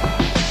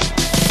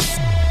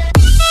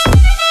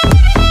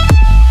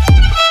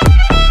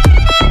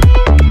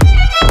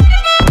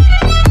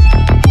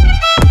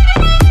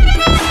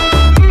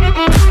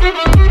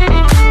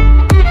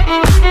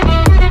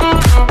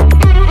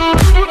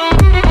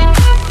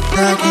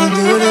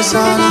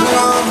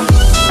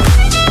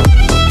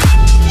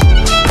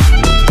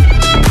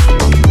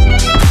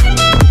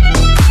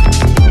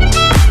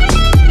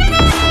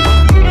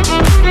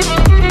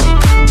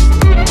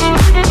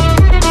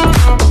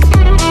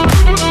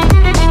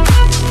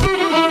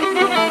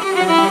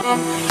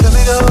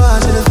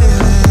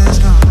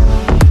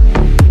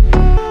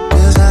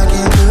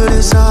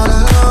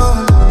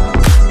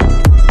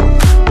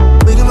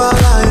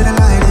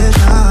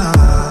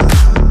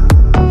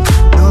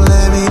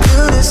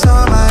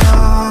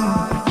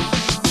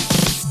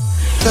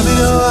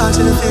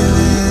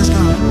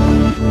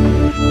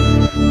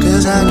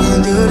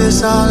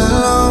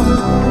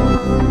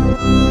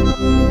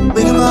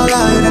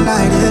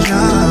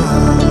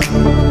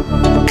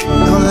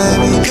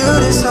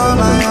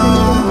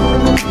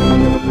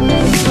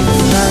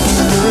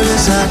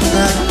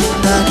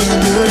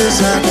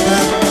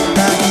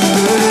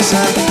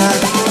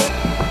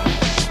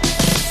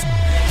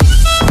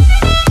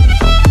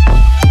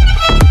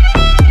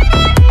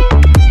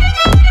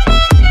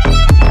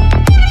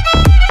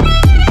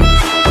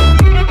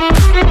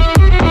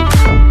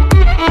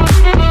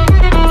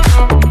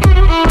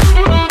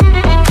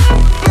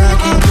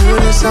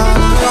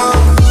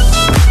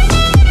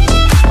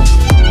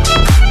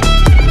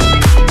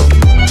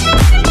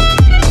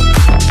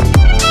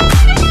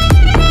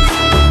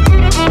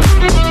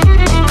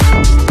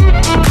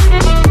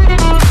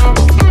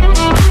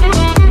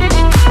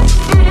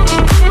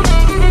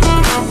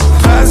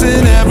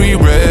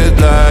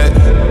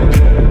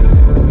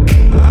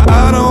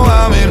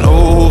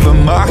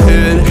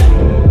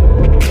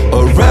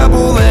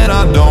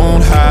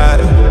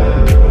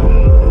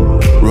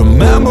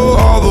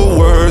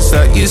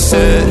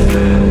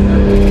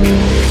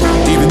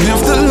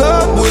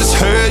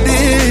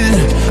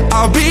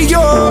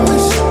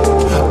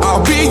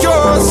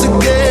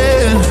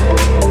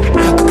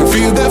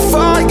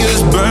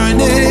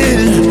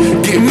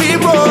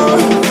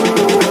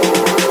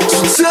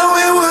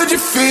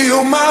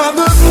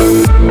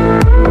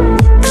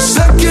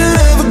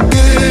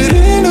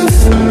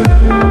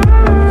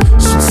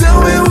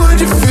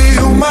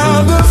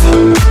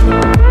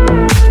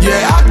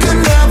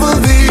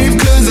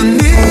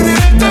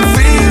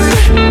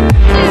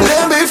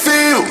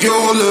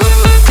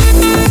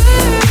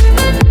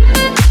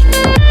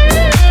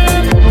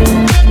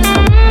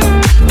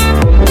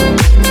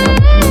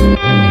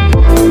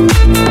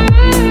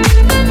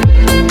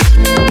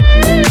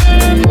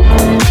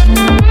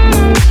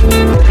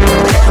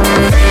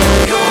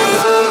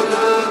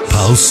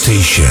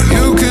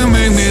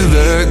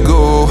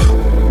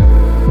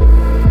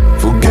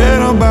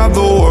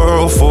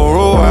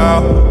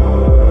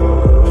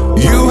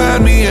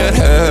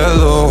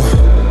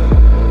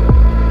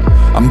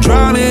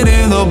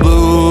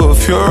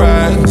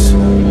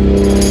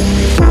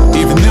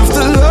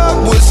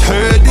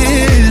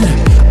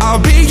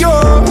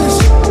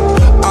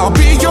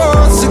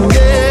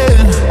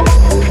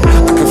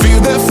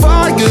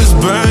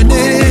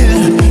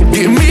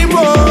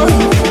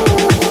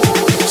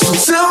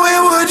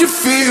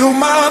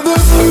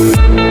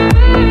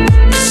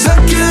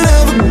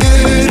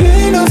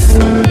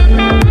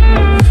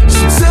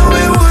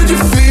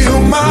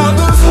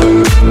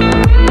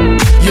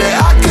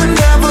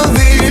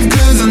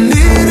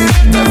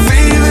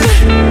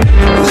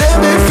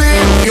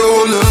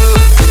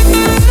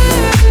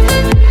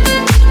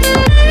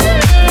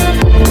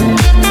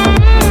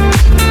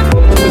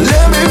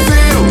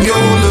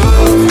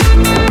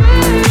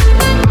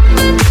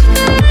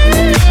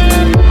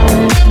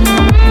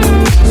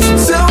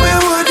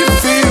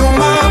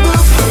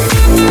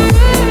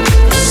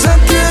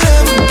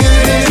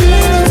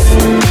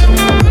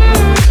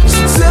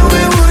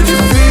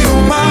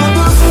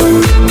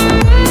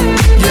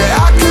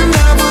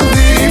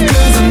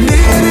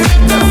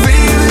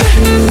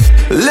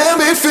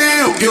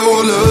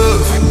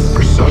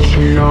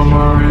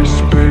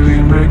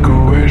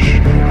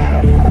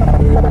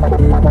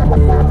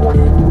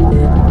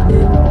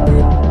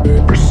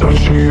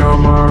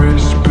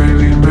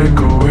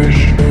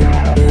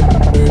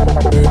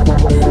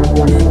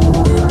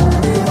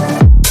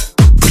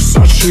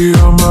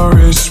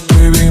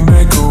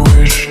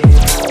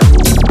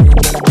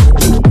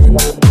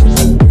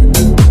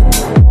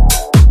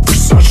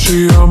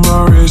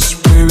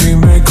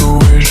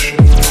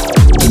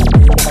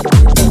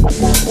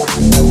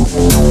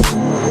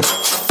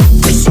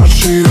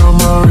 Versace on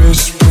my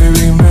wrist,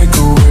 baby, make a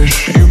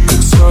wish. You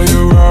could sell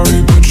your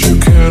Rari, but you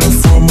can't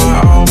afford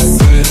my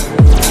outfit.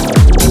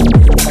 You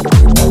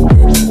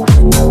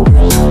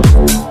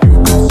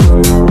could sell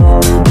your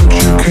Rari, but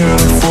you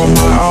can't afford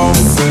my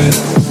outfit.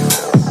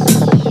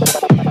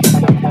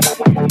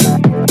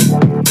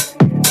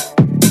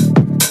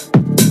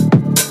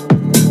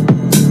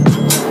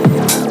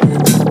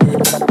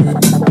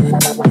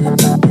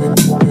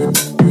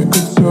 You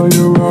could sell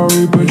your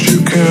Rari, but you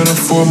can't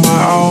afford my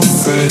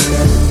outfit.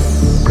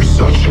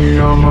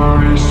 Versace on my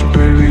wrist,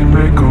 baby,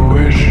 make a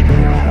wish.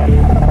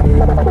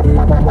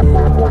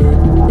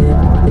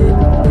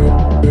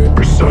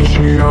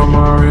 Versace on my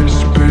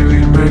wrist, baby,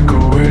 make a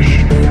wish.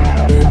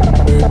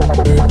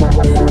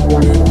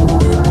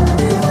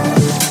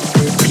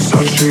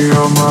 Versace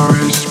on my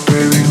wrist,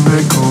 baby,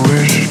 make a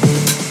wish.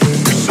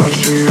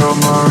 Versace on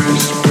my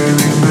wrist,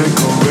 baby, make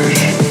a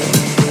wish.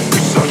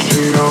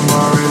 Versace on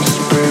my wrist,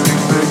 baby,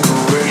 make a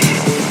wish.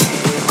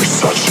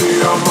 Versace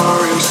on my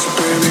wrist,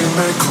 baby,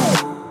 make a wish.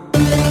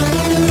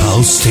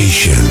 Pulse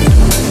Station.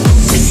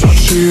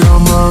 Versace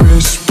on my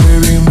wrist,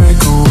 baby,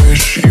 make a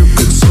wish. You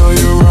could sell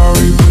your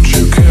Rari, but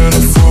you can't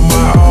afford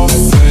my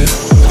outfit.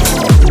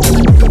 You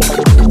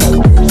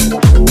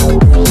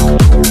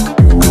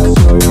could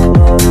sell your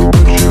Rari,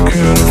 but you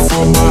can't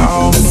afford my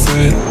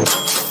outfit.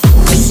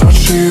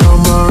 Versace on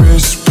my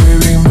wrist,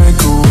 baby,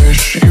 make a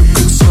wish. You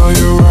could sell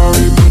your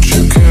Rari, but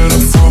you can't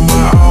afford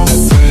my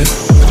outfit.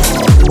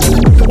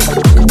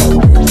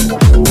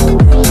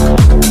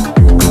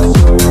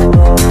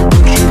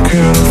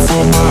 Can't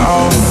afford my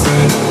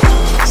outfit.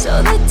 So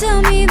they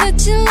tell me that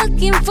you're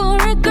looking for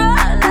a girl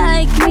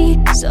like me.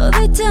 So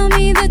they tell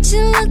me that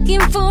you're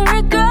looking for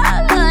a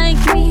girl like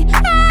me.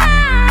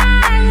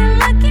 Ah, you're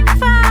looking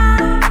for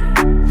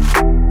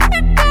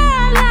a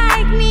girl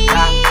like me.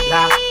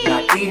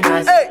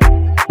 Latinas. Hey,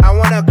 I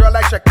want a girl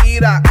like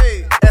Shakira.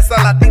 Hey,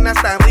 esa latina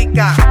está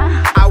rica.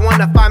 I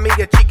wanna find me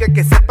a chica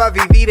que sepa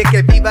vivir y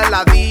que viva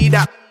la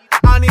vida.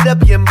 I need a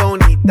bien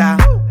bonita,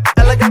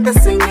 elegante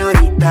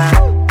señorita.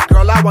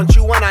 Girl, I want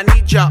you and I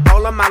need ya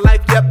all of my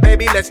life, yeah,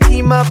 baby, let's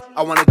team up.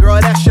 I want a girl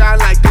that shine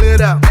like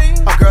glitter,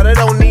 a girl that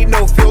don't need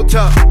no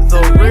filter.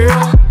 The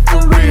real,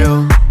 for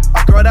real.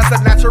 A girl that's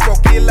a natural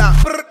killer.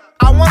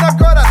 I want a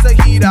girl that's a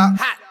heater,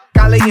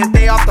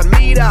 caliente off the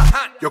meter.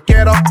 Yo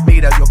quiero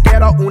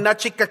una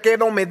chica que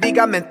no me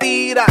diga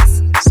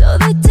mentiras. So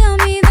they tell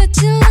me that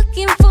you're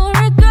looking for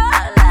a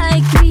girl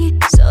like me.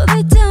 So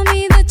they tell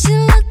me that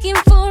you're looking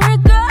for a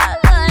girl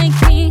like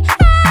me.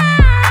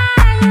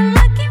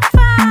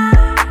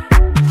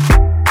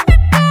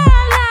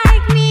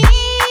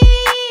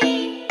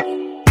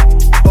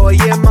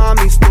 Oye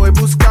mami, estoy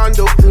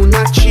buscando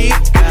una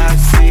chica,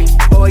 sí.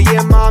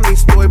 Oye mami,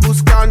 estoy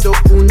buscando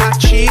una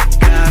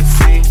chica,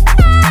 sí.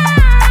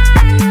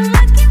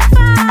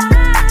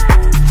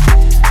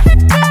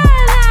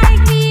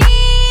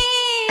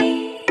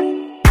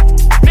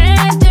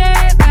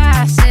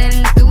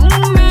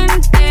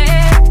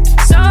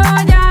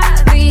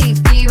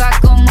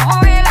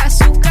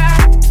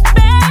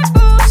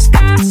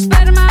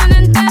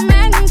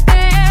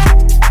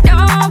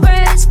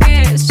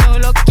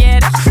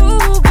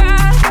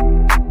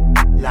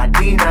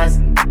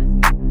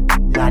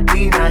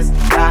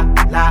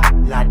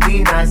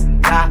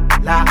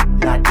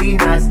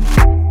 Latinas.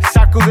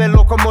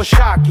 Sacudelo como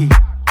Shocky.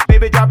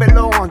 Baby, drop it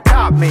low on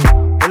top me.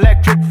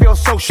 Electric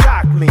feels so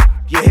shock me.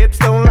 Your hips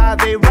don't lie,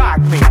 they rock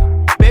me.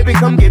 Baby,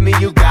 come get me,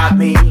 you got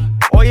me.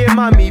 Oye,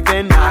 mami,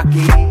 ven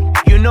aquí.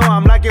 You know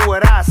I'm liking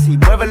what I see.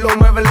 Muévelo,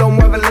 muévelo,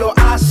 muévelo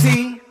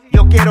así.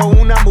 Yo quiero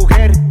una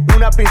mujer,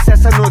 una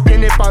princesa, no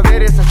tiene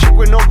poderes. A chick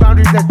with no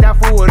boundaries, that's down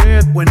for what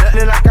if. When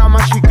nothing in la cama,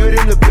 she good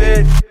in the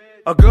bed.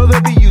 A girl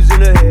that be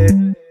using her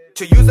head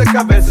to use the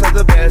cabeza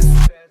the best.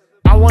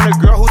 I want a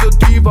girl who's a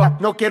diva.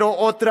 No quiero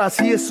otra,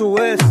 así eso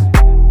es.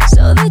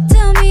 So they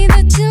tell me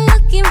that you're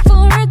looking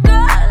for a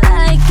girl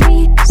like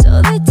me.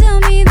 So they tell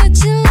me that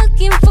you're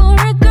looking for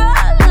a girl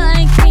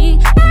like me.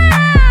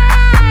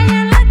 Ah,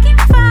 you're looking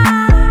for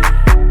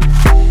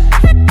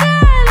a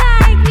girl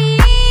like me.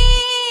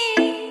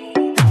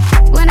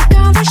 When a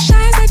girl that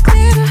shines like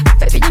glitter,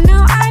 baby, you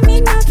know I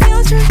need no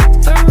filter.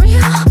 For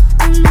real,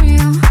 I'm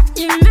real.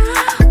 You know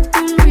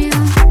I'm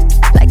real.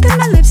 Like that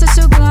my lips are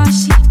so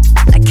glossy.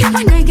 Like it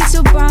when I get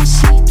so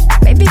bossy.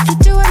 Baby, if you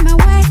do it my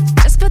way,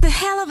 just for the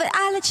hell of it,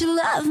 I let you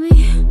love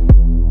me.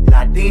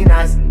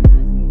 Latinas,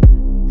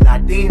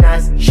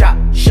 Latinas,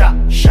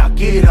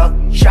 Shakira,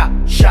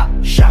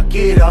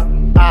 Shakira.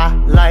 I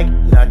like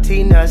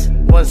Latinas,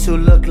 ones who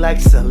look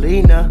like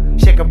Selena.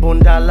 Shake a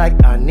bunda like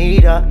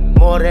Anita,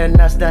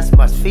 morenas, that's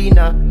más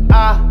fina.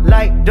 I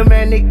like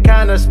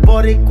Dominicanas,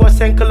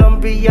 Boricuas and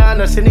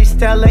Colombianas. In East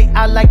LA,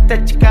 I like the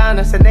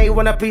Chicanas, and they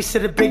want a piece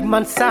of the big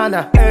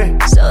manzana.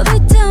 So they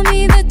tell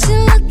me that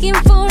you're looking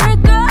for a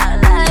girl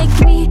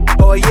like me.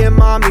 Oye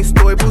mami,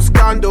 estoy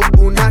buscando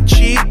una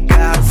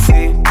chica,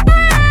 sí.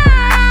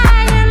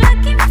 Ah, you're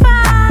looking for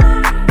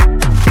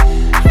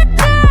a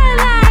girl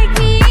like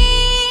me.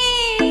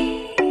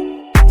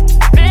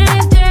 Me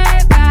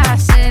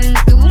llevas en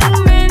tu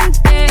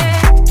mente,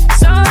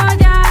 soy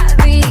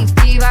adictiva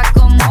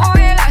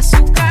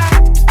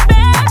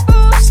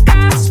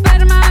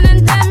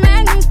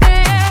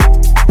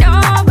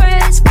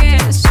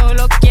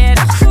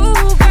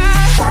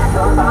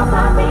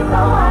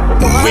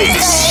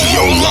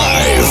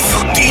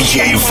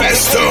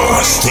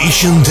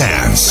Station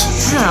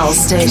Dance.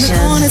 House Station. In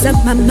the corners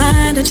of my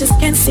mind, I just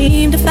can't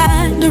seem to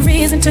find a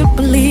reason to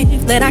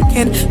believe that I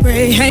can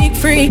break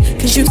free.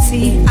 Cause you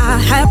see, I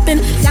have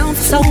been down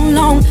for so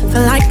long,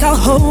 feel like all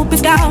hope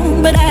is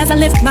gone. But as I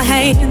lift my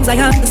hands, I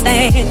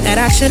understand that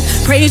I should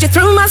praise you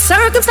through my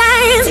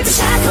circumstance. Take the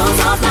shackles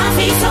off my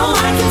feet so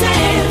I can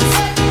dance.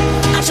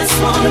 I just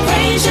wanna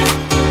praise you,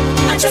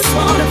 I just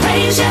wanna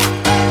praise you.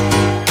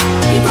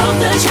 You broke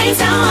the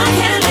chains, now I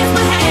can't lift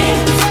my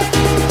hands.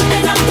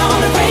 And I'm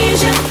gonna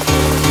praise you,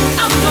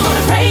 I'm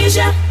gonna praise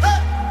you.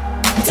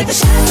 Take the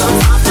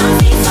shackles off my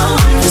feet so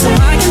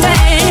I can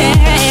dance.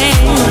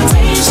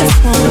 Just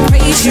wanna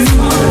praise you,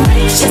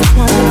 just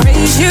wanna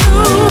praise you. You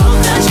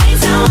broke the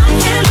chains, now I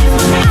can't lift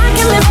my hands. I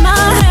can lift my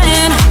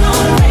hand. I'm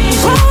gonna praise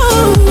you,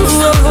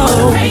 I'm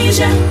gonna praise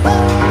you.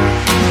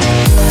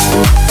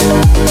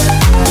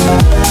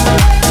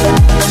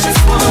 I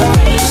just wanna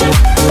praise you,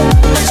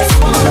 I just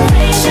wanna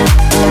praise you.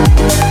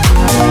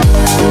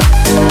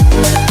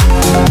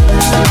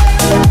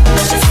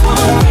 I just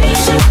wanna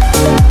praise you,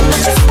 I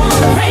just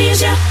wanna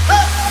praise you.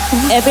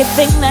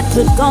 Everything that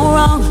could go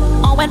wrong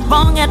all went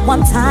wrong at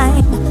one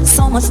time.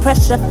 So much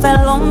pressure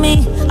fell on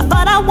me, I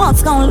thought I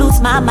was gonna lose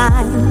my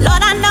mind.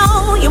 Lord, I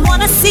know you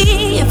wanna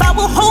see if I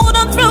will hold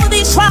on through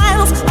these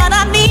trials, but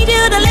I need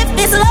you to lift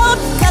this load,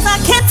 cause I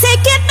can't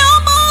take it no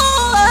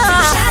more. Take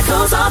the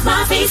shackles off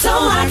my feet so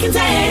I can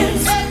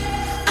dance.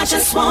 I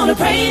just wanna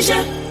praise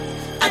you,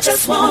 I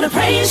just wanna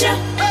praise you.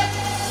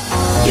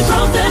 You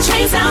broke the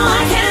chains, now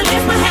I can't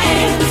lift my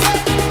hands.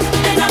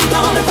 And I'm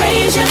gonna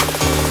praise you,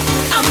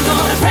 I'm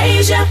gonna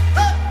praise you.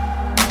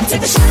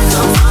 Take the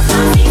shackles off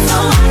my feet so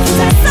I can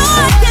dance. So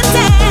I can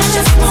dance. I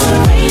just wanna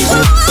praise you,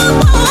 I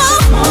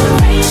just wanna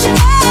praise you.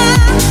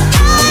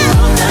 You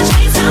broke the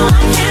chains, now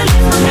I can't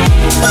lift my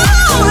hands.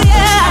 Oh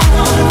yeah, I'm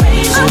gonna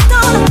praise you,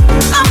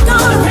 I'm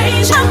gonna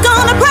praise you, I'm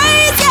gonna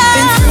praise you.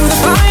 Been through the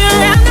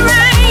fire and the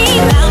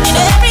rain, found in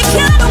every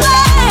kind of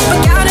way, but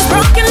God has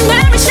broken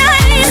every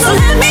chain, so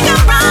let me go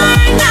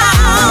right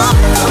now.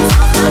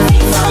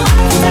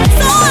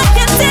 So I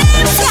can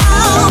dance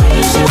now.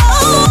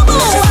 Oh,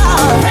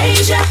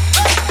 praise you.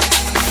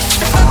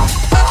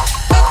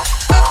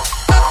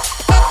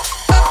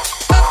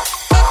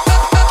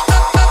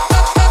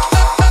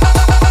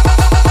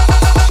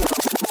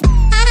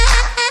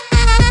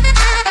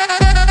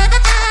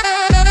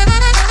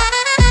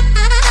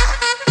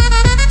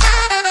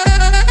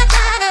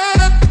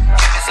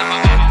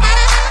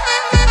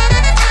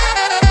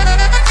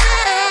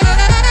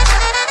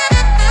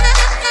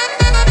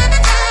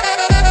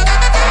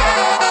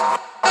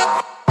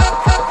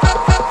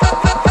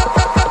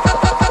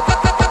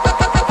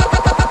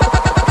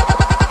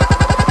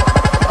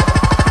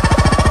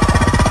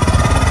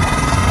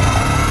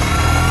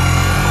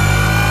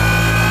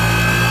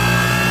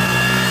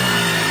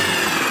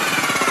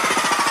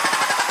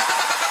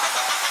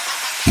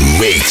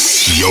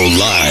 Mix your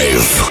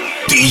life.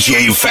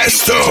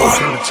 DJFESTO.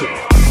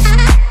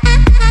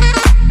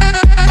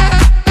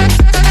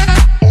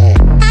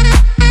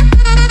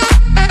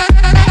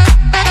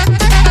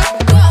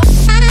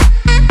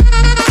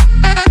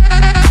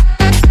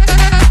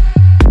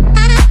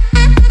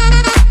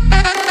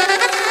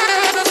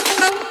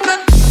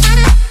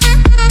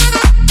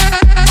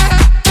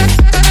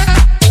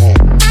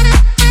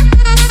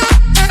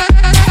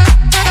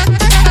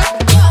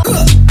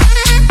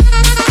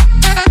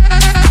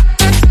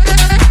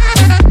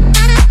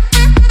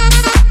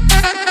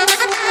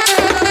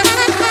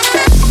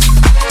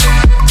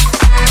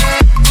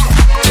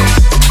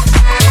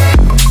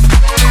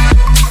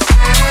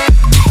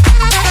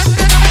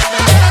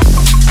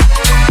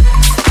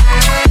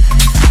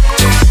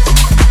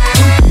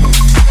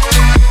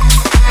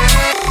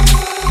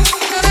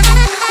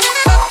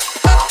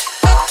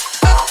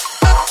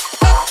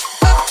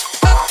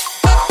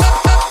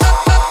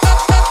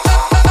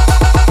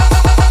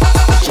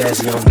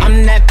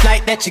 I'm that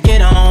flight that you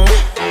get on,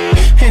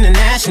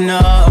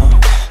 international.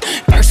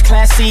 First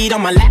class seat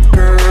on my lap,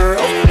 girl,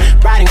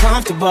 riding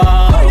comfortable.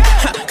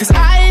 Cause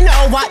I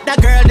know what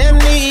that girl them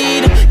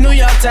need. New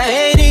York to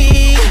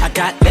Haiti, I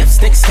got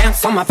lipstick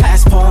stamps on my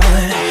passport.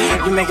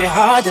 You make it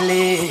hard to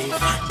leave.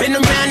 Been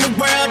around the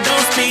world,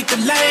 don't speak the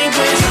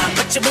language,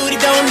 but your booty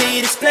don't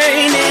need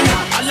explaining.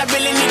 All I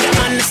really need to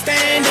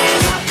understand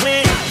is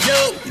when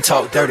you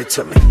talk dirty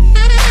to me.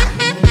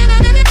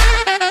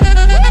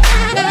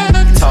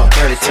 Talk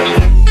dirty to me.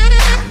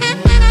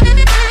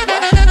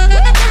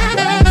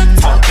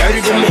 Talk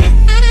dirty to me.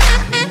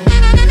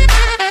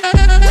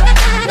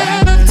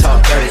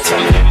 Talk dirty to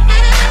me.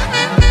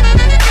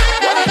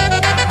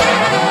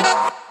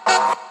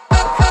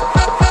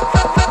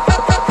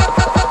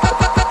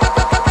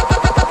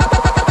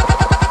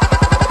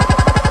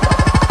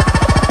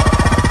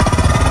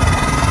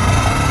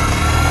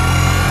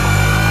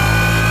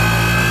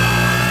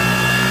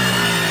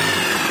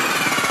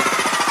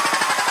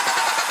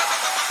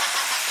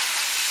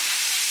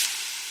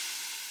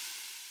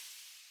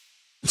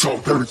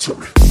 Talk dirty to me. Talk dirty to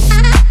me.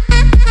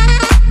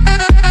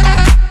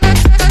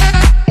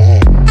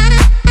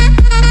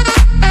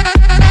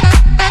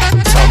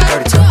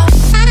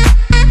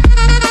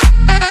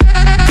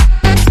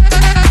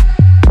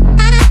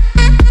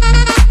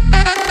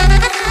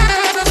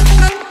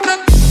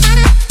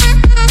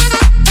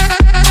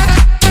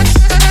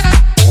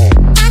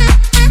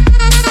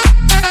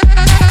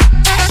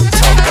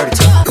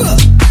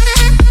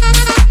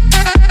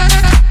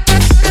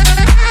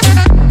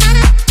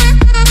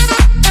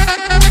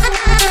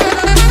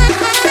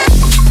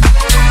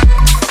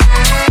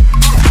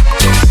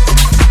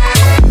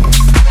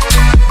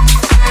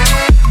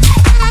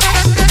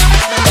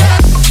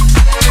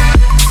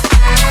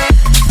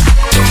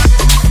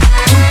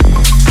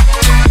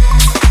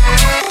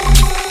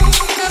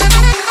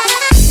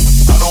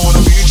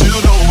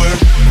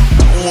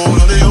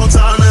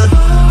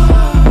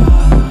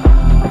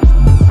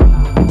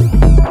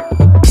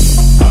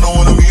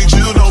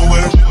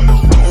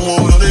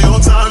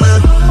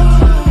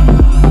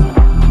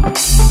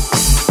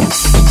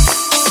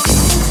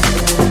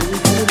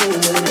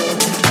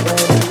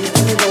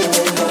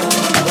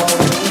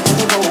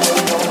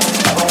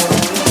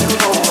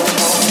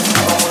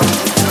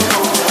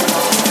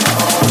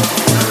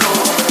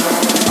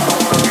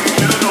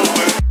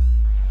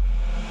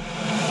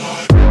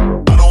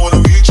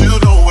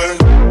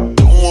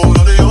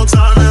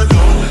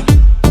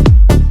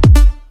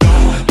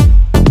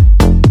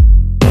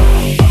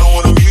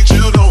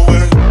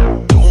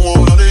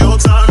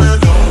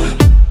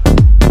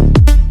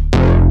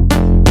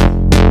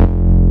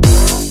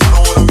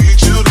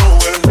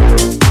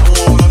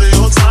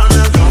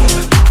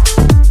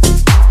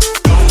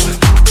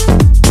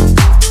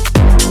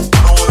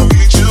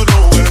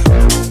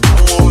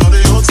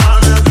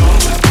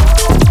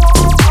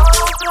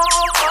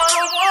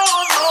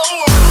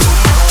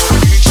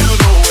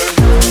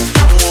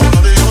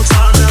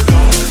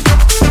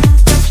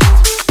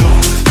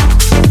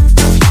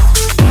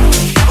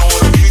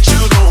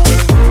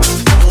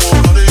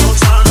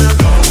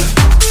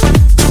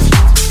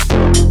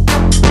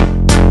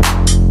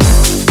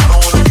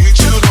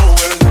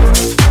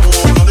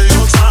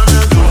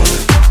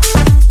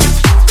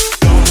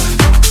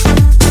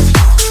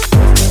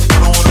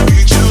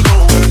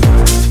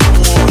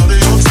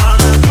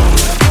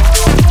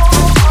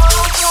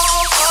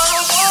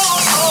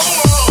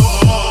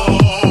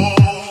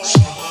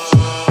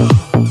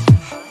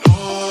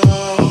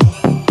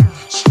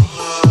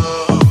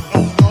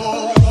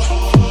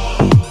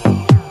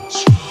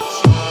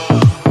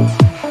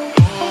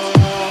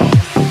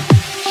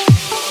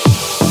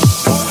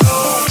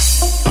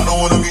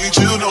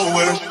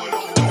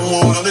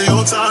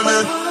 your time,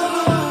 man.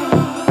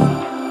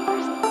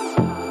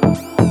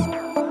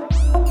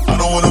 I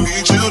don't wanna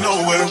meet you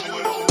nowhere.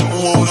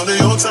 Don't want none of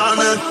your time,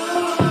 man.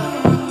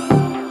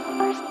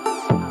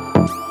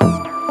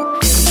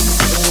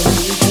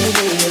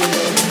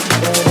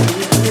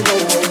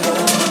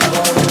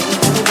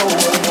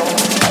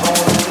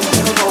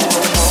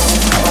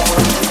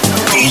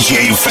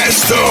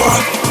 DJFESTO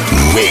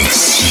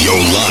makes your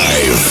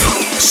live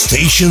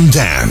station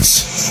dance.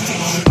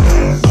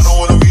 I don't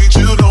wanna meet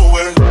you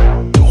nowhere.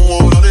 Don't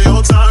want none of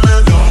your time,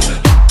 man. I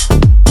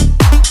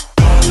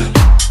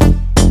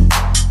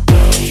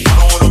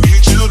don't wanna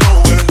meet you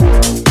nowhere.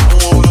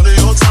 Don't want none of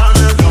your time,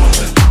 man. I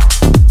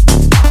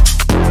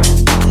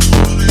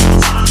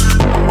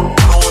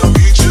don't wanna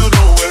meet you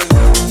nowhere.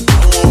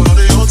 Don't want none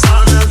of your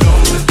time, man.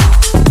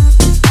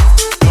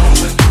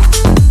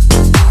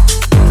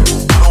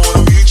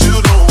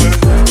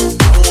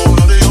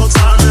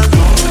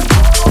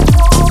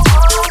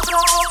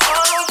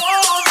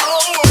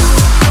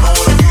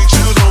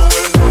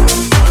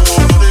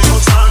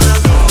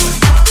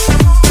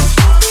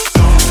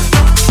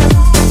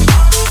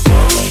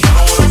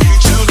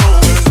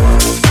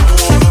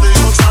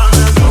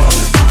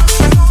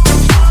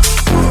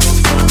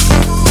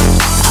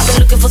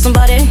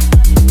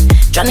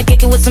 Tryna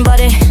kick it with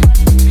somebody.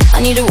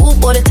 I need a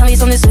rude boy to tell me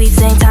something sweet.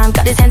 Same time,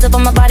 got his hands up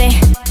on my body.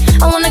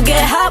 I wanna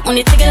get hot when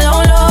you take it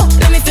low, low.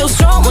 Make me feel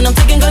strong when I'm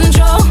taking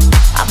control.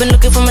 I've been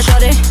looking for my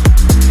shorty,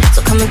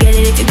 so come and get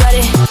it if you got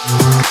it.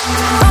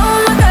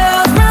 All my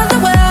girls round the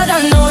world,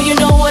 I know you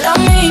know what I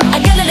mean. I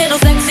get a little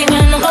sexy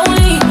when I'm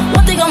lonely.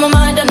 One thing on my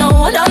mind, I know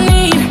what I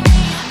need.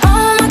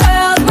 All my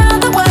girls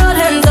round the world,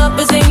 hands up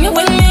and sing it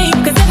with me.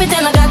 Cause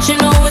everything I got, you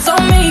know it's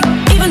on me.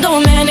 Even though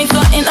a man ain't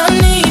something I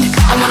need.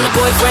 I want a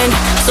boyfriend,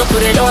 so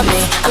put it on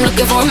me. I'm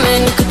looking for a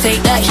man who could take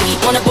that heat.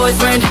 Want a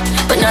boyfriend,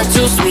 but not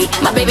too sweet.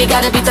 My baby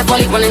gotta be tough while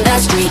he running that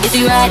street. Is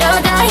he ride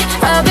or die?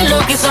 I've been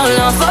looking so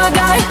long for a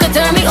guy could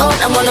turn me on.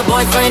 I want a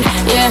boyfriend,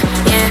 yeah,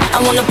 yeah.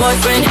 I want a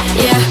boyfriend,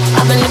 yeah.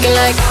 I've been looking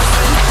like.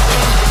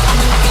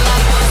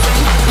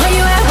 Where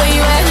you at? Where you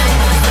at?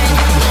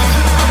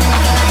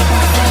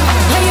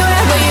 Where you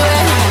at? Where you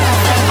at?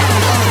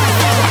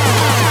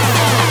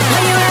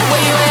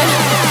 Where you at?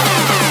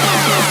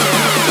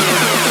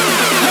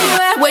 Where you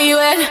at? Where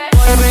you at?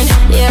 Boyfriend,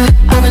 yeah.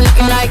 I've been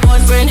looking like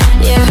boyfriend,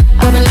 yeah.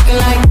 I've been looking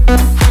like,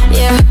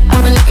 yeah.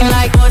 I've been looking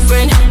like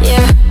boyfriend,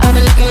 yeah. I've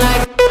been looking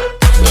like,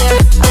 yeah.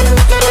 I've been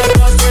looking like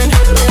boyfriend,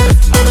 yeah.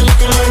 I've been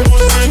looking like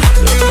boyfriend,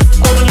 yeah.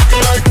 I've been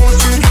looking like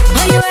boyfriend.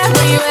 Where you at?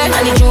 Where you at? I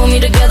need you and me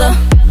together.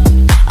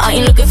 I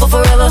ain't looking for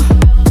forever.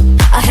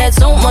 I had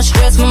so much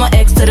stress from my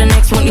ex to the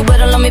next one. You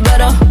better love me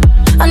better.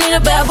 I need a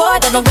bad boy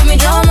that don't give me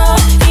drama.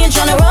 He ain't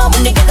tryna run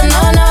when they get the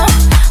nana.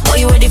 Boy,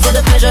 you ready for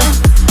the pleasure?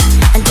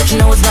 And don't you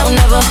know it's now or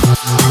never?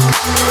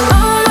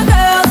 All my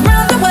girls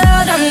round the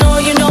world, I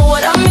know you know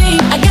what I mean.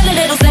 I get a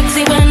little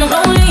sexy when I'm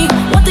lonely.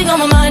 One thing on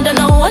my mind, I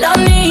know what I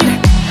need.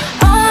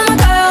 All my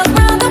girls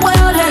round the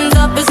world, hands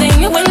up and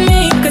sing it with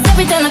me. Cause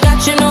everything I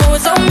got, you know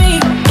it's on me.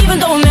 Even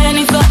though a man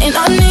ain't something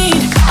I need.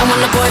 I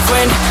want a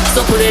boyfriend,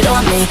 so put it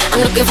on me.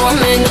 I'm looking for a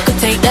man who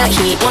could take that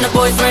heat. Want a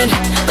boyfriend,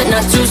 but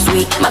not too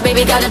sweet. My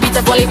baby gotta be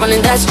tough while he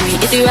running that street.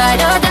 Is he ride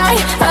or die?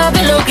 I've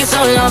been looking so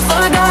long for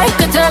a guy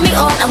could turn me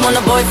on. I want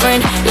a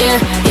boyfriend, yeah,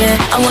 yeah.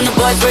 I want a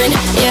boyfriend,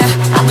 yeah.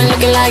 I've been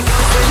looking like,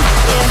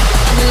 yeah.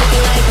 I've been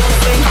looking like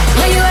boyfriend.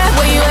 Where you at?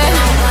 Where you at?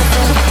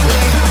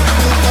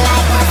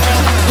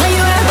 Where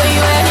you at? Where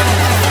you at?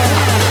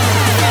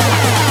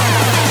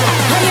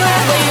 Where you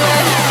at?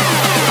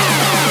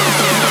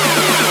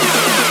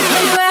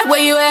 Where you at?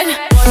 Where you at?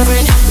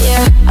 Boyfriend,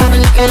 yeah. I've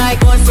been looking like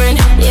boyfriend,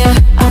 yeah.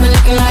 I've been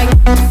looking like,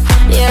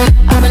 yeah.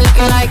 I've been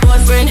looking like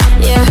boyfriend,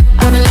 yeah.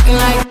 I've been looking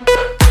like.